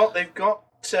got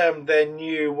their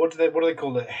new what do they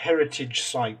call it? Heritage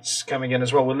sites coming in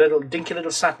as well with little dinky little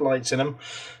satellites in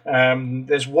them.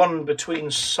 There's one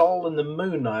between Sol and the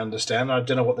Moon, I understand. I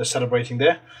don't know what they're celebrating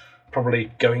there.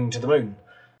 Probably going to the moon.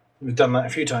 We've done that a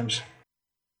few times.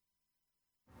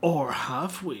 Or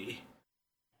have we?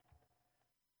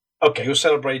 Okay, you're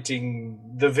celebrating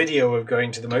the video of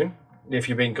going to the moon, if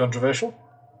you're being controversial.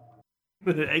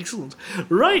 Excellent.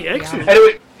 Right, excellent.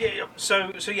 Anyway,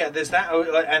 so there's that,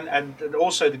 and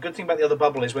also the good thing about the other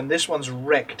bubble is when this one's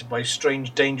wrecked by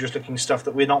strange, dangerous-looking stuff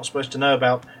that we're not supposed to know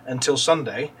about until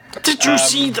Sunday. Did you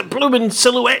see the blooming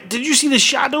silhouette? Did you see the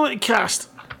shadow it cast?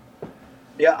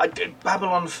 Yeah, I did.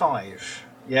 Babylon 5.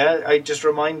 Yeah, it just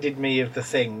reminded me of the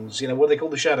things. What they call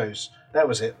the shadows. That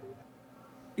was it.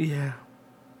 Yeah.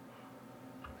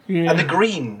 And the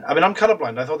green. I mean, I'm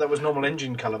colourblind. I thought that was normal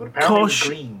engine colour, but apparently it was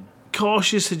green.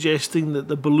 Kosh is suggesting that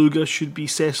the Beluga should be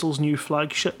Cecil's new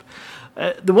flagship.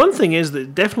 The one thing is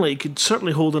that definitely it could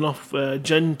certainly hold enough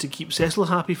gin to keep Cecil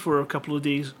happy for a couple of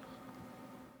days.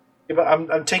 Yeah, but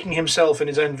I'm taking himself in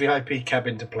his own VIP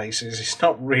cabin to places. It's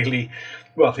not really...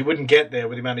 Well, he wouldn't get there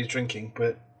with the amount he's drinking,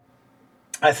 but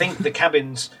I think the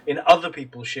cabins in other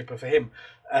people's ship are for him.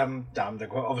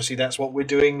 Obviously, that's what we're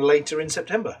doing later in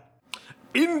September.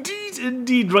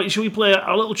 Indeed. Right, shall we play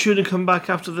a little tune and come back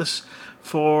after this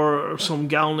for some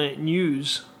Galnet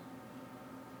news?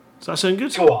 Does that sound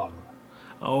good? Go on.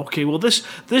 Okay, well this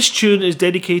tune is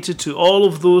dedicated to all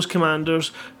of those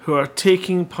commanders who are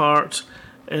taking part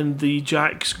in the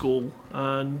Jack's Goal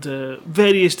and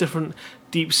various different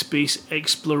deep space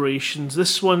explorations.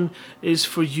 This one is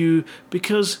for you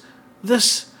because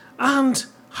this and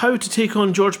how to take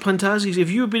on George Pantazis. If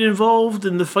you've been involved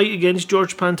in the fight against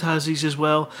George Pantazis as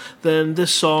well, then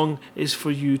this song is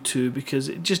for you too, because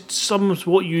it just sums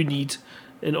what you need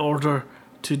in order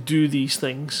to do these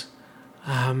things.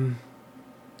 And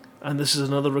this is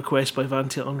another request by Van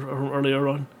Taylor earlier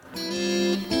on.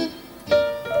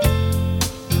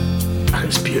 And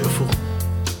it's beautiful.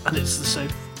 And it's the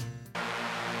South.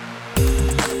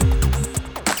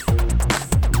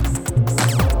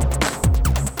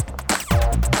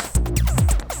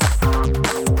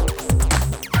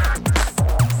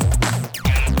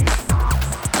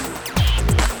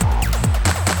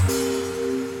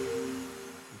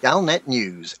 Galnet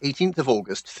News, 18th of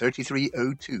August,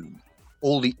 3302.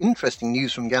 All the interesting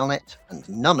news from Galnet and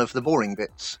none of the boring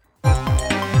bits.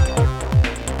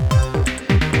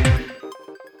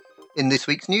 In this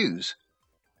week's news,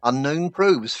 unknown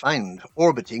probes found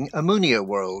orbiting ammonia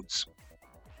worlds.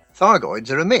 Thargoids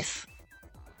are a myth.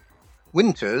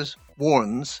 Winters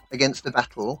warns against the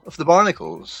Battle of the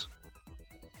Barnacles.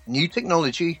 New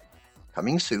technology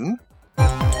coming soon.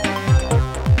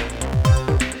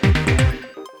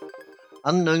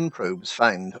 Unknown probes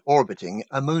found orbiting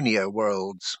ammonia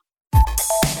worlds.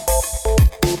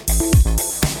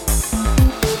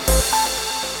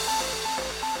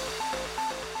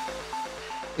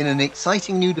 In an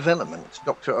exciting new development,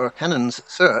 Dr. Urkanon's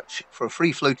search for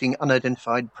free-floating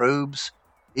unidentified probes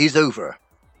is over.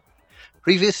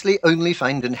 Previously only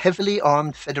found in heavily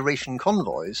armed Federation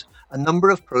convoys, a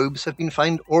number of probes have been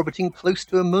found orbiting close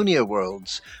to ammonia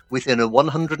worlds within a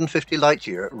 150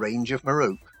 light-year range of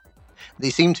Merope.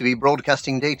 They seem to be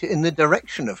broadcasting data in the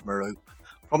direction of Merope,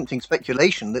 prompting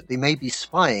speculation that they may be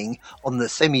spying on the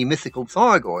semi-mythical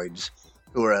Thargoids,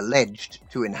 who are alleged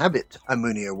to inhabit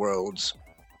ammonia worlds.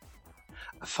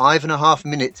 A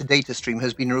 5.5-minute data stream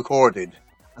has been recorded,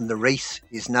 and the race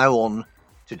is now on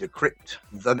to decrypt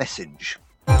the message.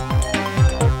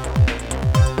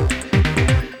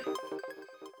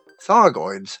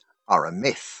 Thargoids are a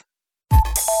myth.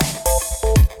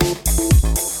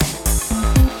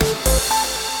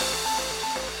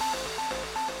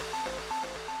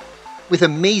 With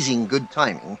amazing good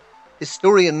timing,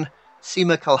 historian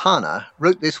Seema Kalhana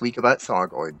wrote this week about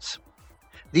Thargoids.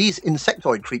 These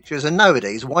insectoid creatures are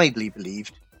nowadays widely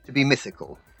believed to be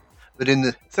mythical, but in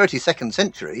the 32nd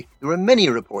century there were many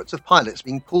reports of pilots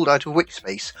being pulled out of Wick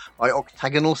space by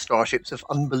octagonal starships of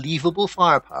unbelievable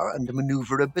firepower and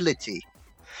manoeuvrability,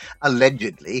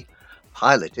 allegedly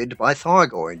piloted by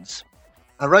Thargoids.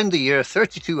 Around the year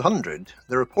 3200,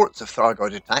 the reports of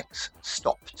Thargoid attacks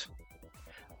stopped.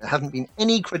 There haven't been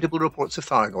any credible reports of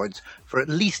Thargoids for at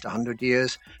least 100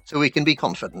 years, so we can be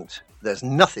confident there's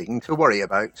nothing to worry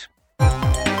about.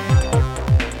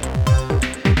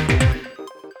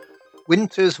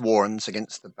 Winters warns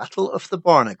against the Battle of the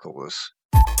Barnacles.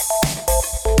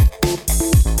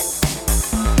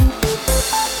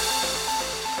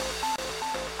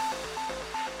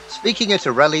 Speaking at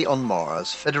a rally on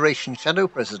Mars, Federation Shadow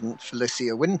President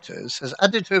Felicia Winters has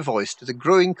added her voice to the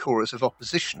growing chorus of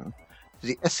opposition to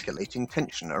the escalating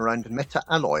tension around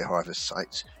meta-alloy harvest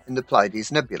sites in the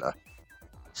Pleiades Nebula,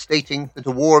 stating that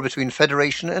a war between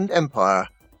Federation and Empire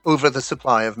over the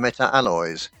supply of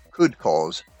meta-alloys could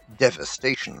cause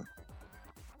devastation.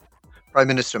 Prime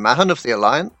Minister Mahan of the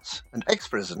Alliance and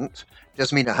ex-President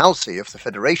Jasmina Halsey of the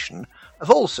Federation have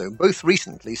also both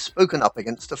recently spoken up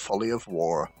against the folly of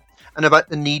war and about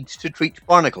the need to treat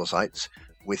barnacle sites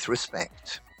with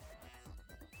respect.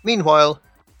 Meanwhile,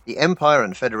 the Empire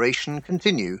and Federation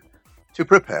continue to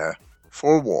prepare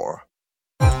for war.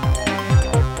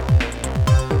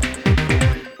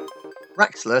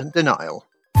 Raxxla denial.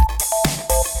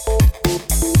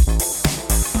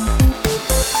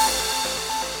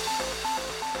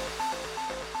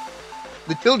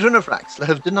 The children of Raxxla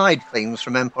have denied claims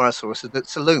from Empire sources that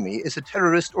Salome is a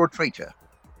terrorist or traitor.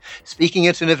 Speaking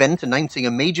at an event announcing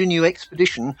a major new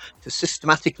expedition to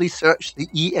systematically search the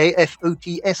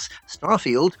EAFOTS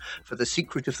starfield for the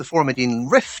secret of the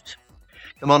Formidine Rift,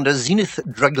 Commander Zenith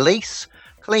Draglace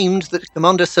claimed that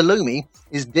Commander Salome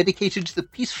is dedicated to the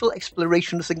peaceful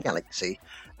exploration of the galaxy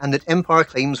and that Empire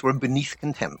claims were beneath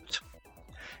contempt.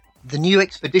 The new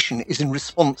expedition is in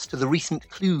response to the recent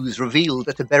clues revealed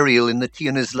at a burial in the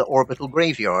Tionisla orbital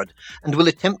graveyard and will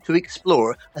attempt to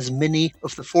explore as many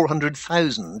of the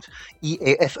 400,000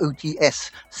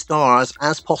 EAFOTS stars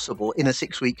as possible in a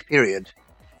 6-week period.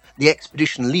 The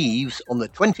expedition leaves on the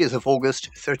 20th of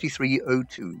August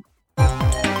 3302.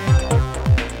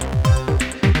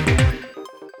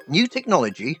 New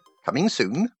technology coming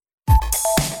soon.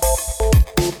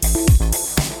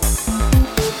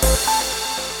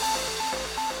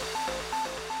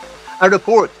 A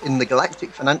report in the Galactic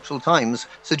Financial Times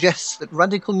suggests that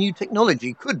radical new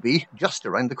technology could be just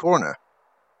around the corner.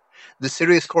 The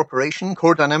Sirius Corporation,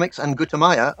 Core Dynamics and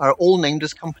Gutamaya are all named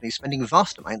as companies spending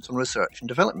vast amounts on research and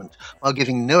development, while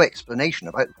giving no explanation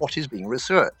about what is being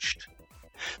researched.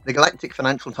 The Galactic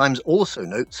Financial Times also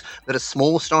notes that a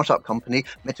small startup company,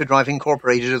 MetaDrive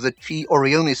Incorporated of the Chi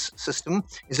Orionis system,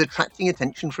 is attracting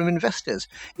attention from investors.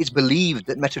 It's believed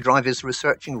that MetaDrive is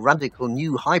researching radical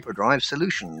new hyperdrive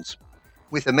solutions.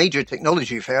 With a major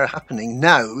technology fair happening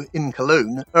now in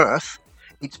Cologne, Earth,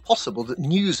 it's possible that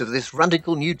news of this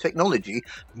radical new technology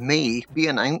may be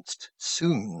announced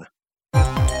soon.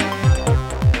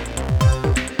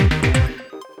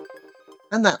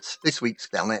 And that's this week's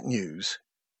Galnet News.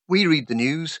 We read the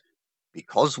news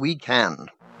because we can.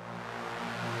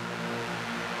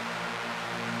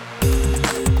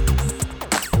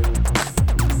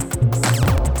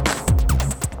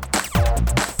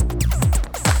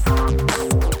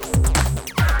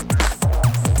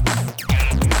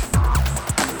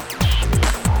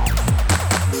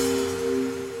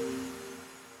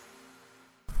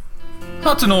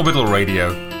 Hutton Orbital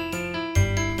Radio.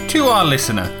 To our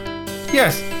listener.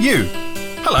 Yes, you.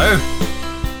 Hello.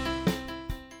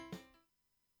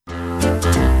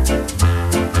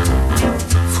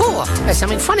 Four. There's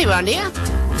something funny around here.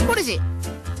 What is it?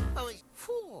 Oh, it's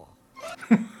four.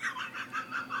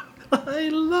 I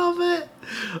love it.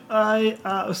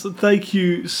 Thank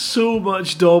you so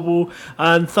much, Dobbo,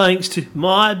 and thanks to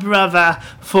my brother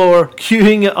for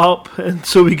queuing it up and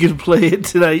so we could play it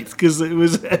tonight because it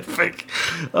was epic.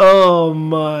 Oh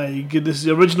my goodness,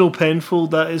 the original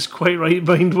Penfold, that is quite right,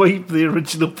 Mindwipe, the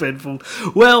original Penfold.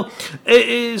 Well, it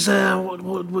is,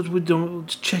 what we do,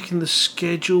 checking the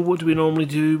schedule. What do we normally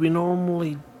do? We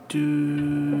normally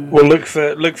do... We'll look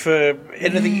for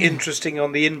anything interesting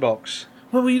on the inbox.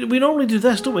 Well, we normally do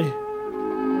this, don't we?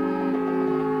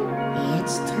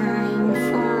 It's time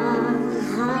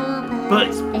for Harbour.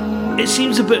 But it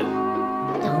seems a bit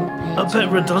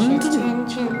redundant.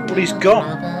 Well, he's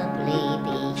gone.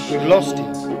 We've lost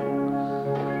him.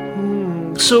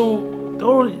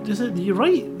 You're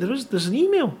right. There's an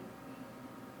email.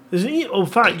 In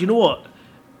fact, you know what?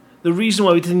 the reason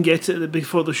why we didn't get it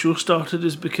before the show started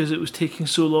is because it was taking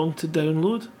so long to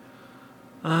download.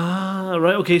 Ah,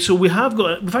 right. Okay, so we've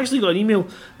actually got an email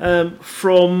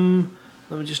from.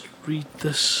 Let me just read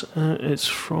this. It's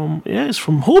from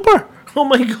Hober. Oh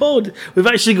my God, we've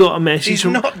actually got a message. He's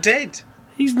not dead.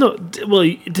 He's not. Well,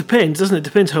 it depends, doesn't it?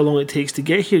 Depends how long it takes to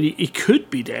get here. He could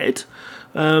be dead.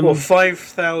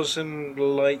 5,000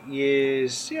 light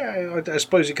years. Yeah, I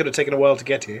suppose it could have taken a while to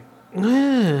get here.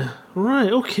 Yeah.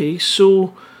 Right. Okay.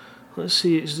 So, let's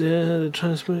see. It's the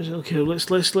transmission. Okay.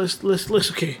 Let's.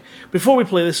 Okay. Before we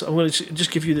play this, I'm going to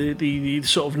just give you the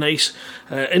sort of nice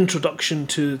introduction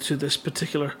to this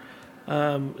particular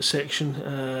section.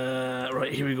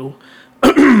 Right. Here we go.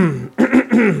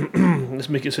 Let's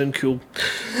make it sound cool.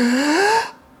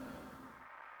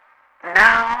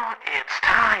 Now it's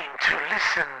time to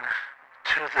listen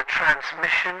to the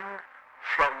transmission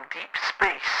from deep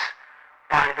space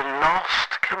by the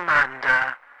lost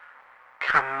commander,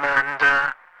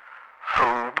 Commander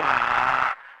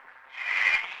Hober.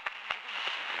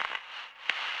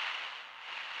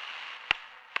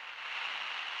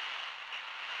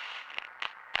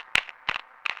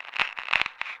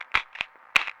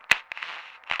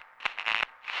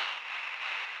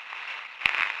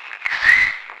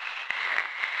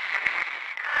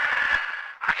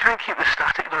 I can't keep the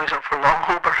static noise up for long,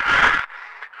 Hober.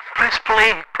 Press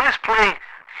play, press play.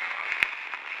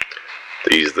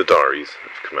 These are the diaries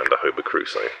of Commander Hober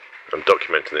Crusoe. I'm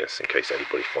documenting this in case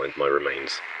anybody finds my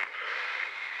remains.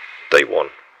 Day 1.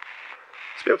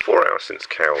 It's been 4 hours since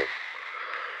Cal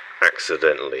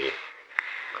accidentally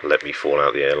let me fall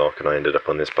out the airlock and I ended up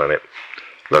on this planet.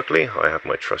 Luckily, I have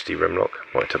my trusty rimlock,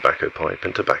 my tobacco pipe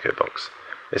and tobacco box.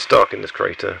 It's dark in this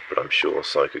crater, but I'm sure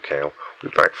Psycho Cal will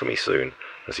be back for me soon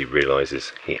as he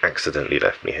realises he accidentally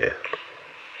left me here.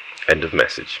 End of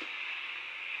message.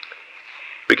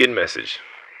 Begin message.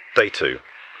 Day 2.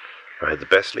 I had the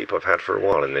best sleep I've had for a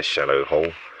while in this shallow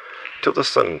hole, till the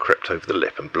sun crept over the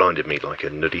lip and blinded me like a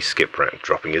nutty skip rat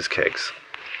dropping his kegs.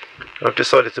 I've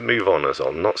decided to move on as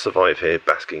I'll not survive here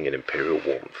basking in imperial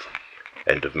warmth.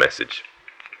 End of message.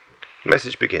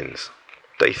 Message begins.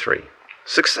 Day 3.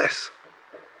 Success!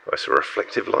 I saw a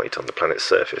reflective light on the planet's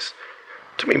surface.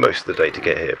 It took me most of the day to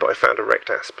get here, but I found a wrecked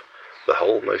asp. The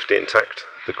hull mostly intact.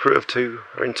 The crew of 2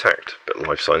 are intact, but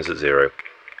life signs at 0.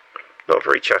 Not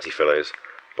very chatty fellows,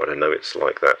 but I know it's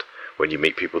like that when you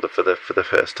meet people for the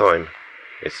first time.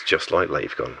 It's just like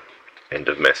Lavegon. End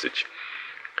of message.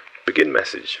 Begin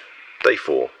message. Day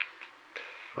 4.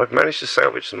 I've managed to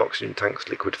salvage some oxygen tanks,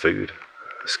 liquid food,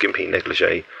 a skimpy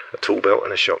negligee, a tool belt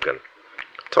and a shotgun.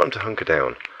 Time to hunker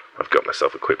down. I've got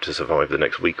myself equipped to survive the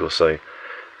next week or so.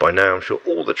 By now I'm sure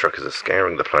all the truckers are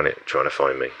scouring the planet trying to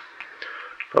find me.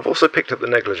 I've also picked up the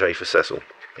negligee for Cecil.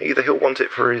 Either he'll want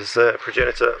it for his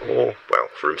progenitor or, well,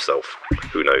 for himself.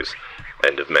 Who knows?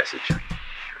 End of message.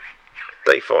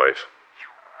 Day 5.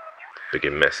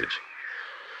 Begin message.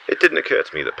 It didn't occur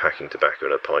to me that packing tobacco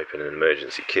in a pipe in an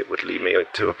emergency kit would lead me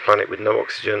to a planet with no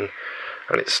oxygen,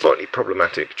 and it's slightly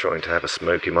problematic trying to have a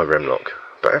smoke in my remlock.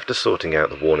 But after sorting out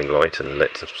the warning light and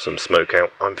let some smoke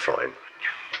out, I'm fine.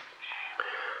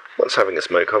 Once having a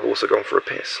smoke, I've also gone for a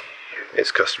piss.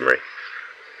 It's customary.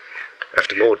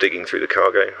 After more digging through the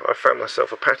cargo, I found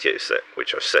myself a patio set,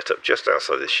 which I've set up just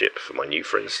outside the ship for my new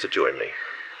friends to join me.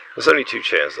 There's only 2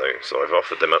 chairs though, so I've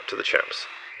offered them up to the chaps.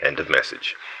 End of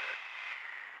message.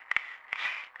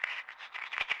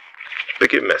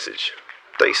 Begin message.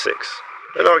 Day 6.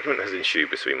 An argument has ensued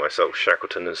between myself,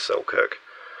 Shackleton and Selkirk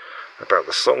about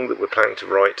the song that we're planning to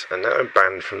write, and now I'm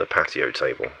banned from the patio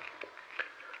table.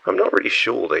 I'm not really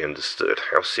sure they understood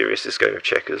how serious this game of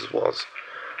checkers was.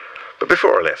 But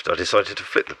before I left, I decided to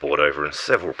flip the board over and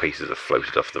several pieces have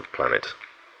floated off the planet.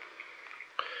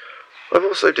 I've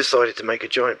also decided to make a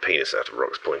giant penis out of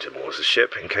rocks pointed towards the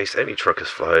ship in case any truckers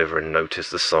fly over and notice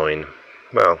the sign.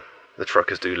 Well, the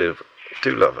truckers do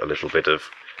love a little bit of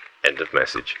end of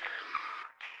message.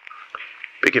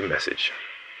 Begin message.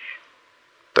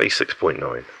 Day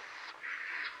 6.9.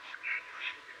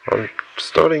 I'm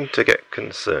starting to get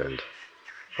concerned.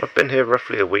 I've been here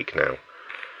roughly a week now,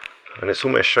 and it's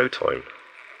almost showtime,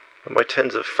 and my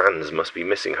tens of fans must be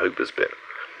missing Hober's bit.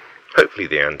 Hopefully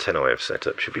the antenna I have set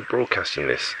up should be broadcasting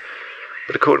this,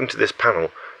 but according to this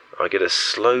panel, I get a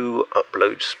slow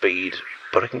upload speed,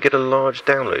 but I can get a large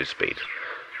download speed.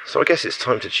 So I guess it's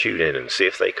time to tune in and see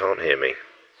if they can't hear me.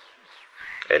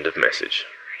 End of message.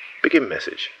 Begin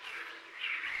message.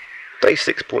 Day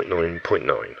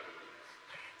 6.9.9.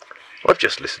 I've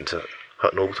just listened to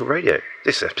Hutton Orbital Radio.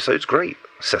 This episode's great.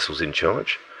 Cecil's in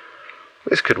charge.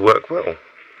 This could work well.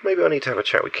 Maybe I need to have a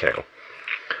chat with Cal.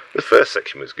 The first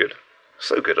section was good.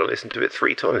 So good I listened to it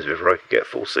 3 times before I could get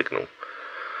full signal.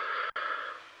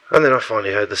 And then I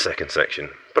finally heard the second section.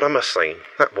 But I must say,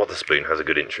 that Wotherspoon has a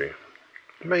good intro.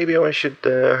 Maybe I should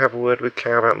have a word with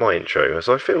Cow about my intro, as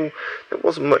I feel there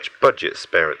wasn't much budget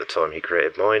spare at the time he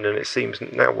created mine, and it seems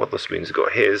now Wotherspoon's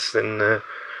got his, then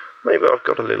maybe I've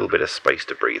got a little bit of space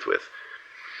to breathe with.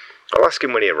 I'll ask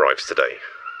him when he arrives today.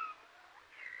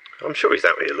 I'm sure he's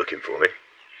out here looking for me.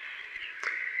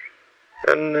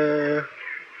 And,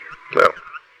 well,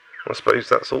 I suppose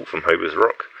that's all from Hober's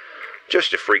Rock.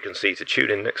 Just your frequency to tune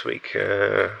in next week.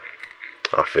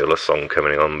 I feel a song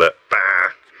coming on, but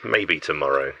maybe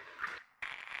tomorrow.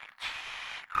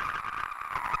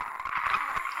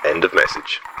 End of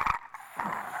message.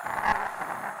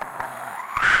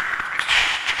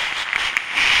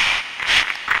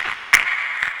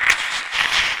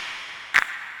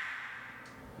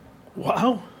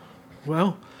 Wow.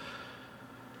 Well.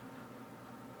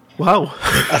 Wow.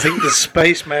 I think the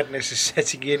space madness is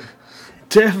setting in.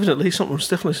 Definitely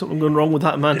something going wrong with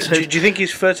that man's head. Do you think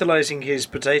he's fertilising his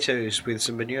potatoes with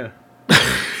some manure?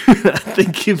 I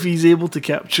think if he's able to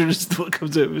capture what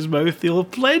comes out of his mouth, he'll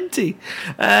have plenty.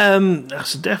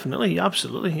 That's definitely,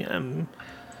 absolutely.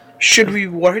 Should we be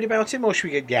worried about him, or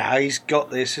should we go, yeah, he's got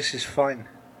this, this is fine?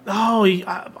 Oh, you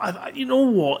know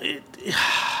what?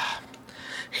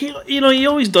 He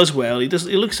always does well. He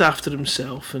looks after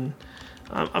himself, and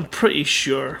I'm pretty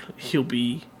sure he'll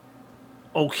be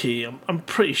okay. I'm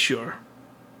pretty sure.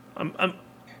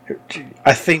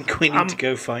 I think we need to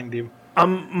go find him.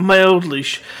 I'm mildly.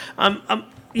 Yeah,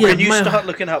 Can you start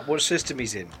looking up what system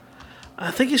he's in?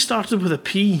 I think it started with a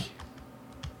P.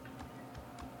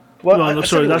 Well, no, I'm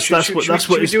sorry. That's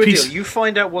what his piece. You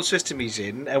find out what system he's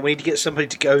in, and we need to get somebody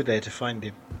to go there to find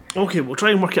him. Okay, we'll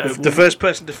try and work it out. The first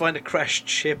person to find a crashed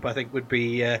ship, I think, would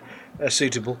be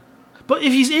suitable. But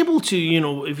if he's able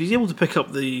to, pick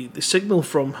up the signal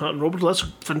from Hutton Orbital, that's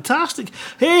fantastic.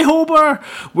 Hey, Hober,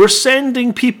 we're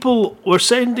sending people. We're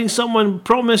sending someone.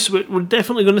 Promise, we're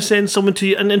definitely going to send someone to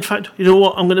you. And in fact, you know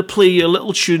what? I'm going to play you a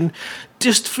little tune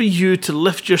just for you to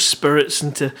lift your spirits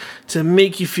and to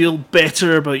make you feel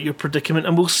better about your predicament.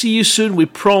 And we'll see you soon. We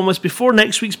promise. Before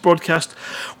next week's broadcast,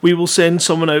 we will send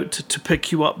someone out to pick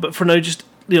you up. But for now, just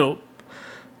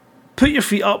put your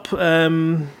feet up.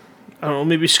 I don't know,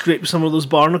 maybe scrape some of those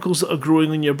barnacles that are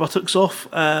growing on your buttocks off,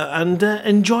 and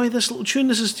enjoy this little tune.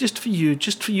 This is just for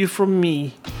you from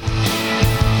me.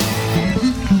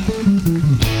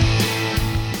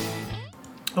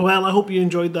 Well, I hope you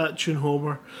enjoyed that tune,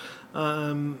 Homer.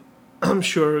 I'm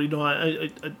sure, it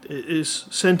is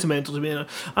sentimental to me. And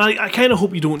I kind of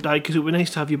hope you don't die, because it would be nice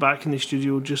to have you back in the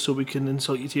studio just so we can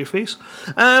insult you to your face.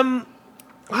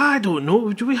 I don't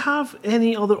know. Do we have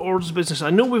any other orders of business? I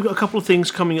know we've got a couple of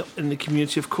things coming up in the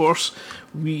community, of course.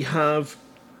 We have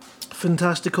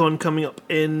Fantasticon coming up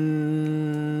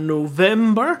in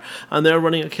November, and they're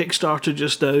running a Kickstarter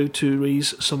just now to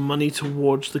raise some money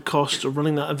towards the cost of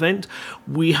running that event.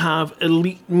 We have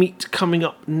Elite Meet coming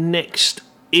up next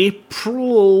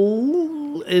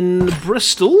April in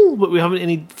Bristol, but we haven't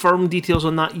any firm details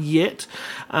on that yet.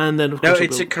 And then, of course, no,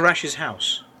 it's at Karash's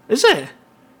house. Is it?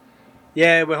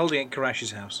 Yeah, we're holding it at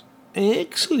Karash's house.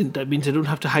 Excellent. That means I don't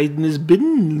have to hide in his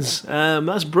bins.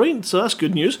 That's brilliant. So that's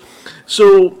good news.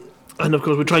 So, and of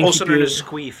course, we're trying also to keep known as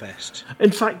Squee Fest.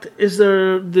 In fact, is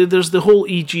there's the whole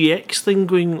EGX thing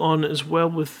going on as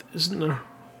well? Isn't there?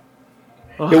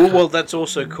 Oh. Yeah, well, that's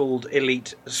also called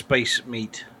Elite Space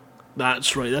Meet.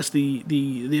 That's right. That's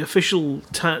the official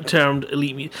termed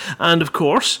Elite Meet. And of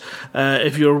course,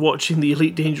 if you're watching the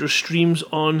Elite Dangerous streams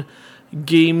on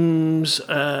Games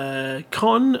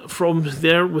Con from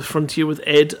there with Frontier with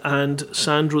Ed and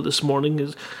Sandro this morning,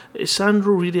 is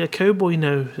Sandro really a cowboy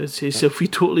now? It's as if we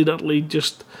totally utterly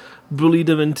just bullied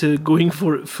him into going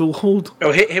for it full hold.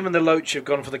 Oh, him and the Loach have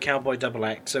gone for the cowboy double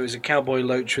act, so it's a cowboy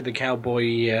Loach with the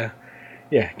cowboy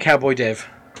cowboy Dev.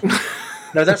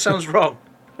 No, that sounds wrong.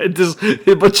 It does.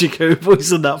 A bunch of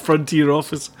cowboys in that Frontier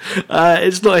office.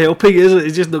 It's not helping, is it?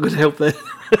 It's just not going to help them.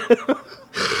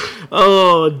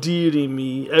 Oh, dearie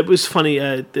me. It was funny.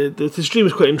 The stream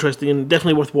was quite interesting and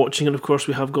definitely worth watching. And of course,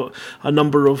 we have got a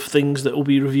number of things that will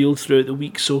be revealed throughout the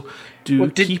week. So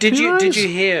did you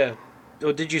hear,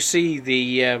 or did you see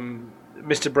the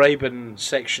Mr. Braben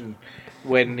section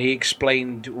when he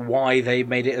explained why they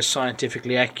made it as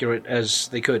scientifically accurate as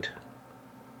they could?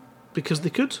 Because they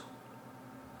could.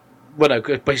 Well, no,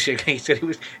 basically he said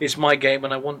it's my game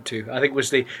and I want to. I think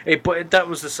that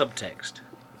was the subtext.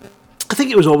 I think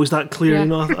it was always that clear,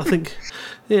 I think,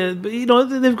 yeah, but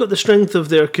they've got the strength of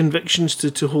their convictions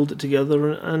to hold it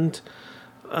together, and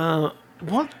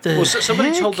What the Well, somebody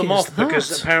heck told them is off because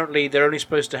that? apparently they're only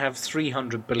supposed to have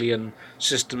 300 billion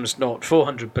systems, not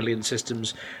 400 billion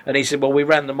systems. And he said, well, we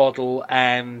ran the model,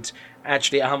 and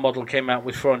actually our model came out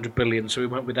with 400 billion, so we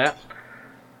went with that.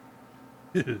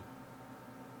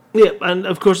 Yeah, and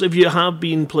of course, if you have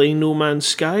been playing No Man's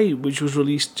Sky, which was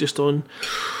released just on,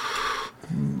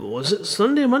 was it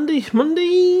Sunday, Monday,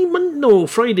 no,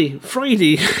 Friday,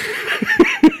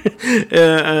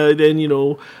 then, you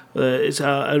know, it's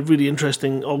a really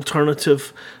interesting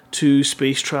alternative to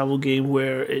space travel game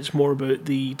where it's more about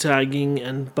the tagging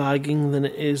and bagging than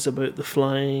it is about the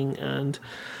flying, and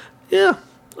yeah,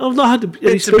 I've not had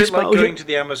any It's a space bit like battles going yet. to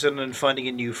the Amazon and finding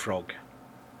a new frog.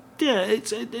 Yeah,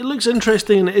 it looks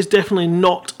interesting, and it is definitely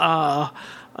not a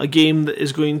game that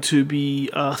is going to be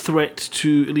a threat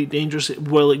to Elite Dangerous. It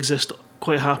will exist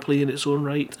quite happily in its own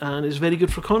right, and it's very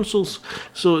good for consoles,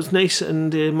 so it's nice,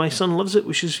 and my son loves it,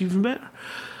 which is even better.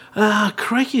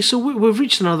 Crikey, so we've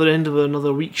reached another end of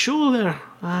another week's show there.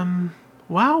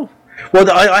 Wow. Well,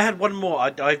 I had one more.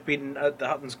 I've been at the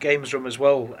Hutton's Games Room as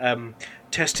well,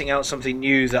 testing out something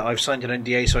new that I've signed an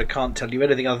NDA, so I can't tell you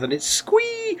anything other than it's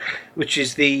Squee, which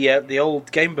is the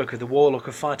old game book of the Warlock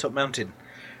of Firetop Mountain,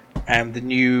 and the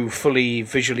new fully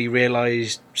visually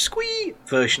realised Squee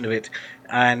version of it.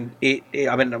 And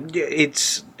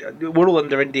it's we're all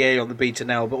under NDA on the beta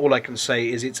now, but all I can say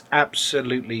is it's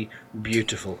absolutely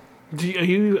beautiful. Are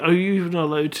you even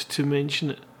allowed to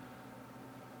mention it?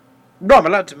 No, I'm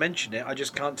allowed to mention it. I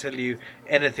just can't tell you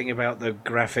anything about the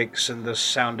graphics and the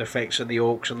sound effects and the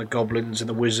orcs and the goblins and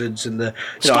the wizards and the.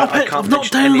 Stop it! I've not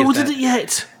downloaded it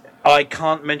yet. I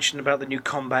can't mention about the new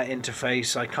combat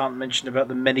interface. I can't mention about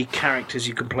the many characters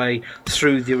you can play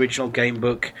through the original game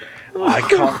book. I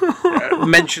can't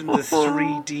mention the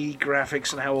 3D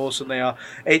graphics and how awesome they are.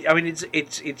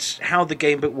 It's how the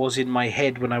game book was in my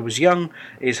head when I was young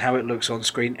is how it looks on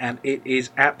screen, and it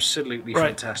is absolutely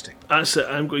fantastic. That's it.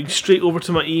 I'm going straight over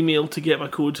to my email to get my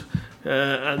code,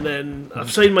 and then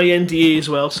I've signed my NDA as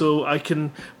well, so I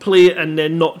can play it and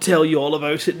then not tell you all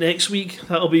about it next week.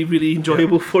 That'll be really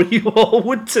enjoyable for you all,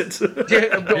 wouldn't it?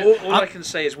 Yeah, all I can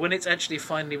say is when it's actually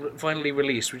finally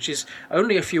released, which is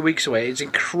only a few weeks away, it's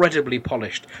incredibly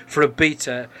polished for a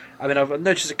beta. I mean, I've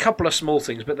noticed a couple of small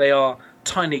things, but they are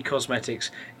tiny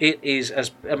cosmetics. It is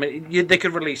they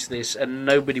could release this and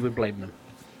nobody would blame them.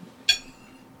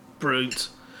 Brilliant.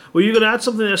 Were you going to add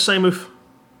something there, Simon?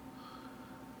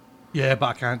 Yeah, but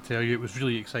I can't tell you. It was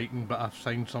really exciting, but I've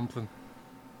signed something.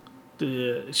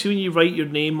 See, when you write your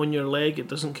name on your leg, it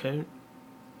doesn't count.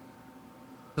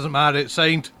 Doesn't matter, it's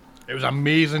signed. It was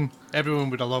amazing. Everyone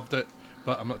would have loved it,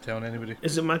 but I'm not telling anybody.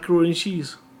 Is it macaroni and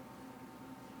cheese?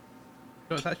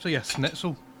 No, it's actually a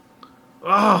schnitzel.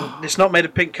 Oh. It's not made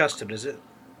of pink custard, is it?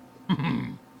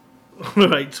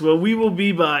 Right, well, we will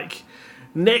be back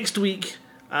next week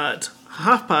at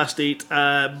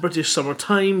 8:30 British Summer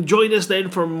Time. Join us then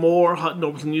for more Hutton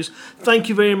Orbital news. Thank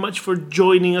you very much for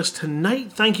joining us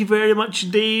tonight. Thank you very much,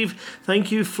 Dave.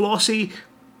 Thank you, Flossie.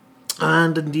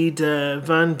 And indeed,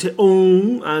 Van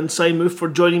Tion and Simon for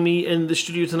joining me in the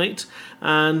studio tonight.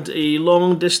 And a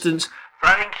long distance.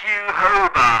 Thank you,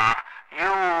 Hobar.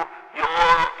 Your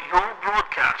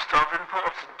broadcast of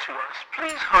important to us.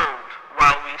 Please hold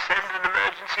while we send an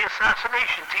emergency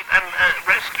assassination team and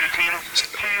rescue team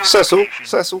to your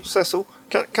Cecil,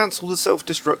 cancel the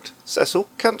self-destruct. Cecil,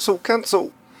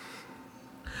 cancel.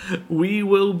 We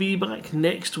will be back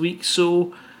next week,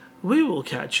 so we will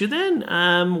catch you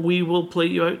then. We will play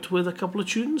you out with a couple of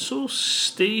tunes, so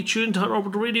stay tuned to Hutton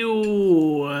Orbital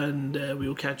Radio, and we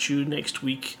will catch you next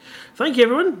week. Thank you,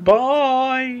 everyone.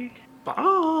 Bye.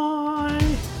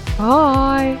 Bye.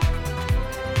 Bye.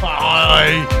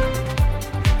 Bye.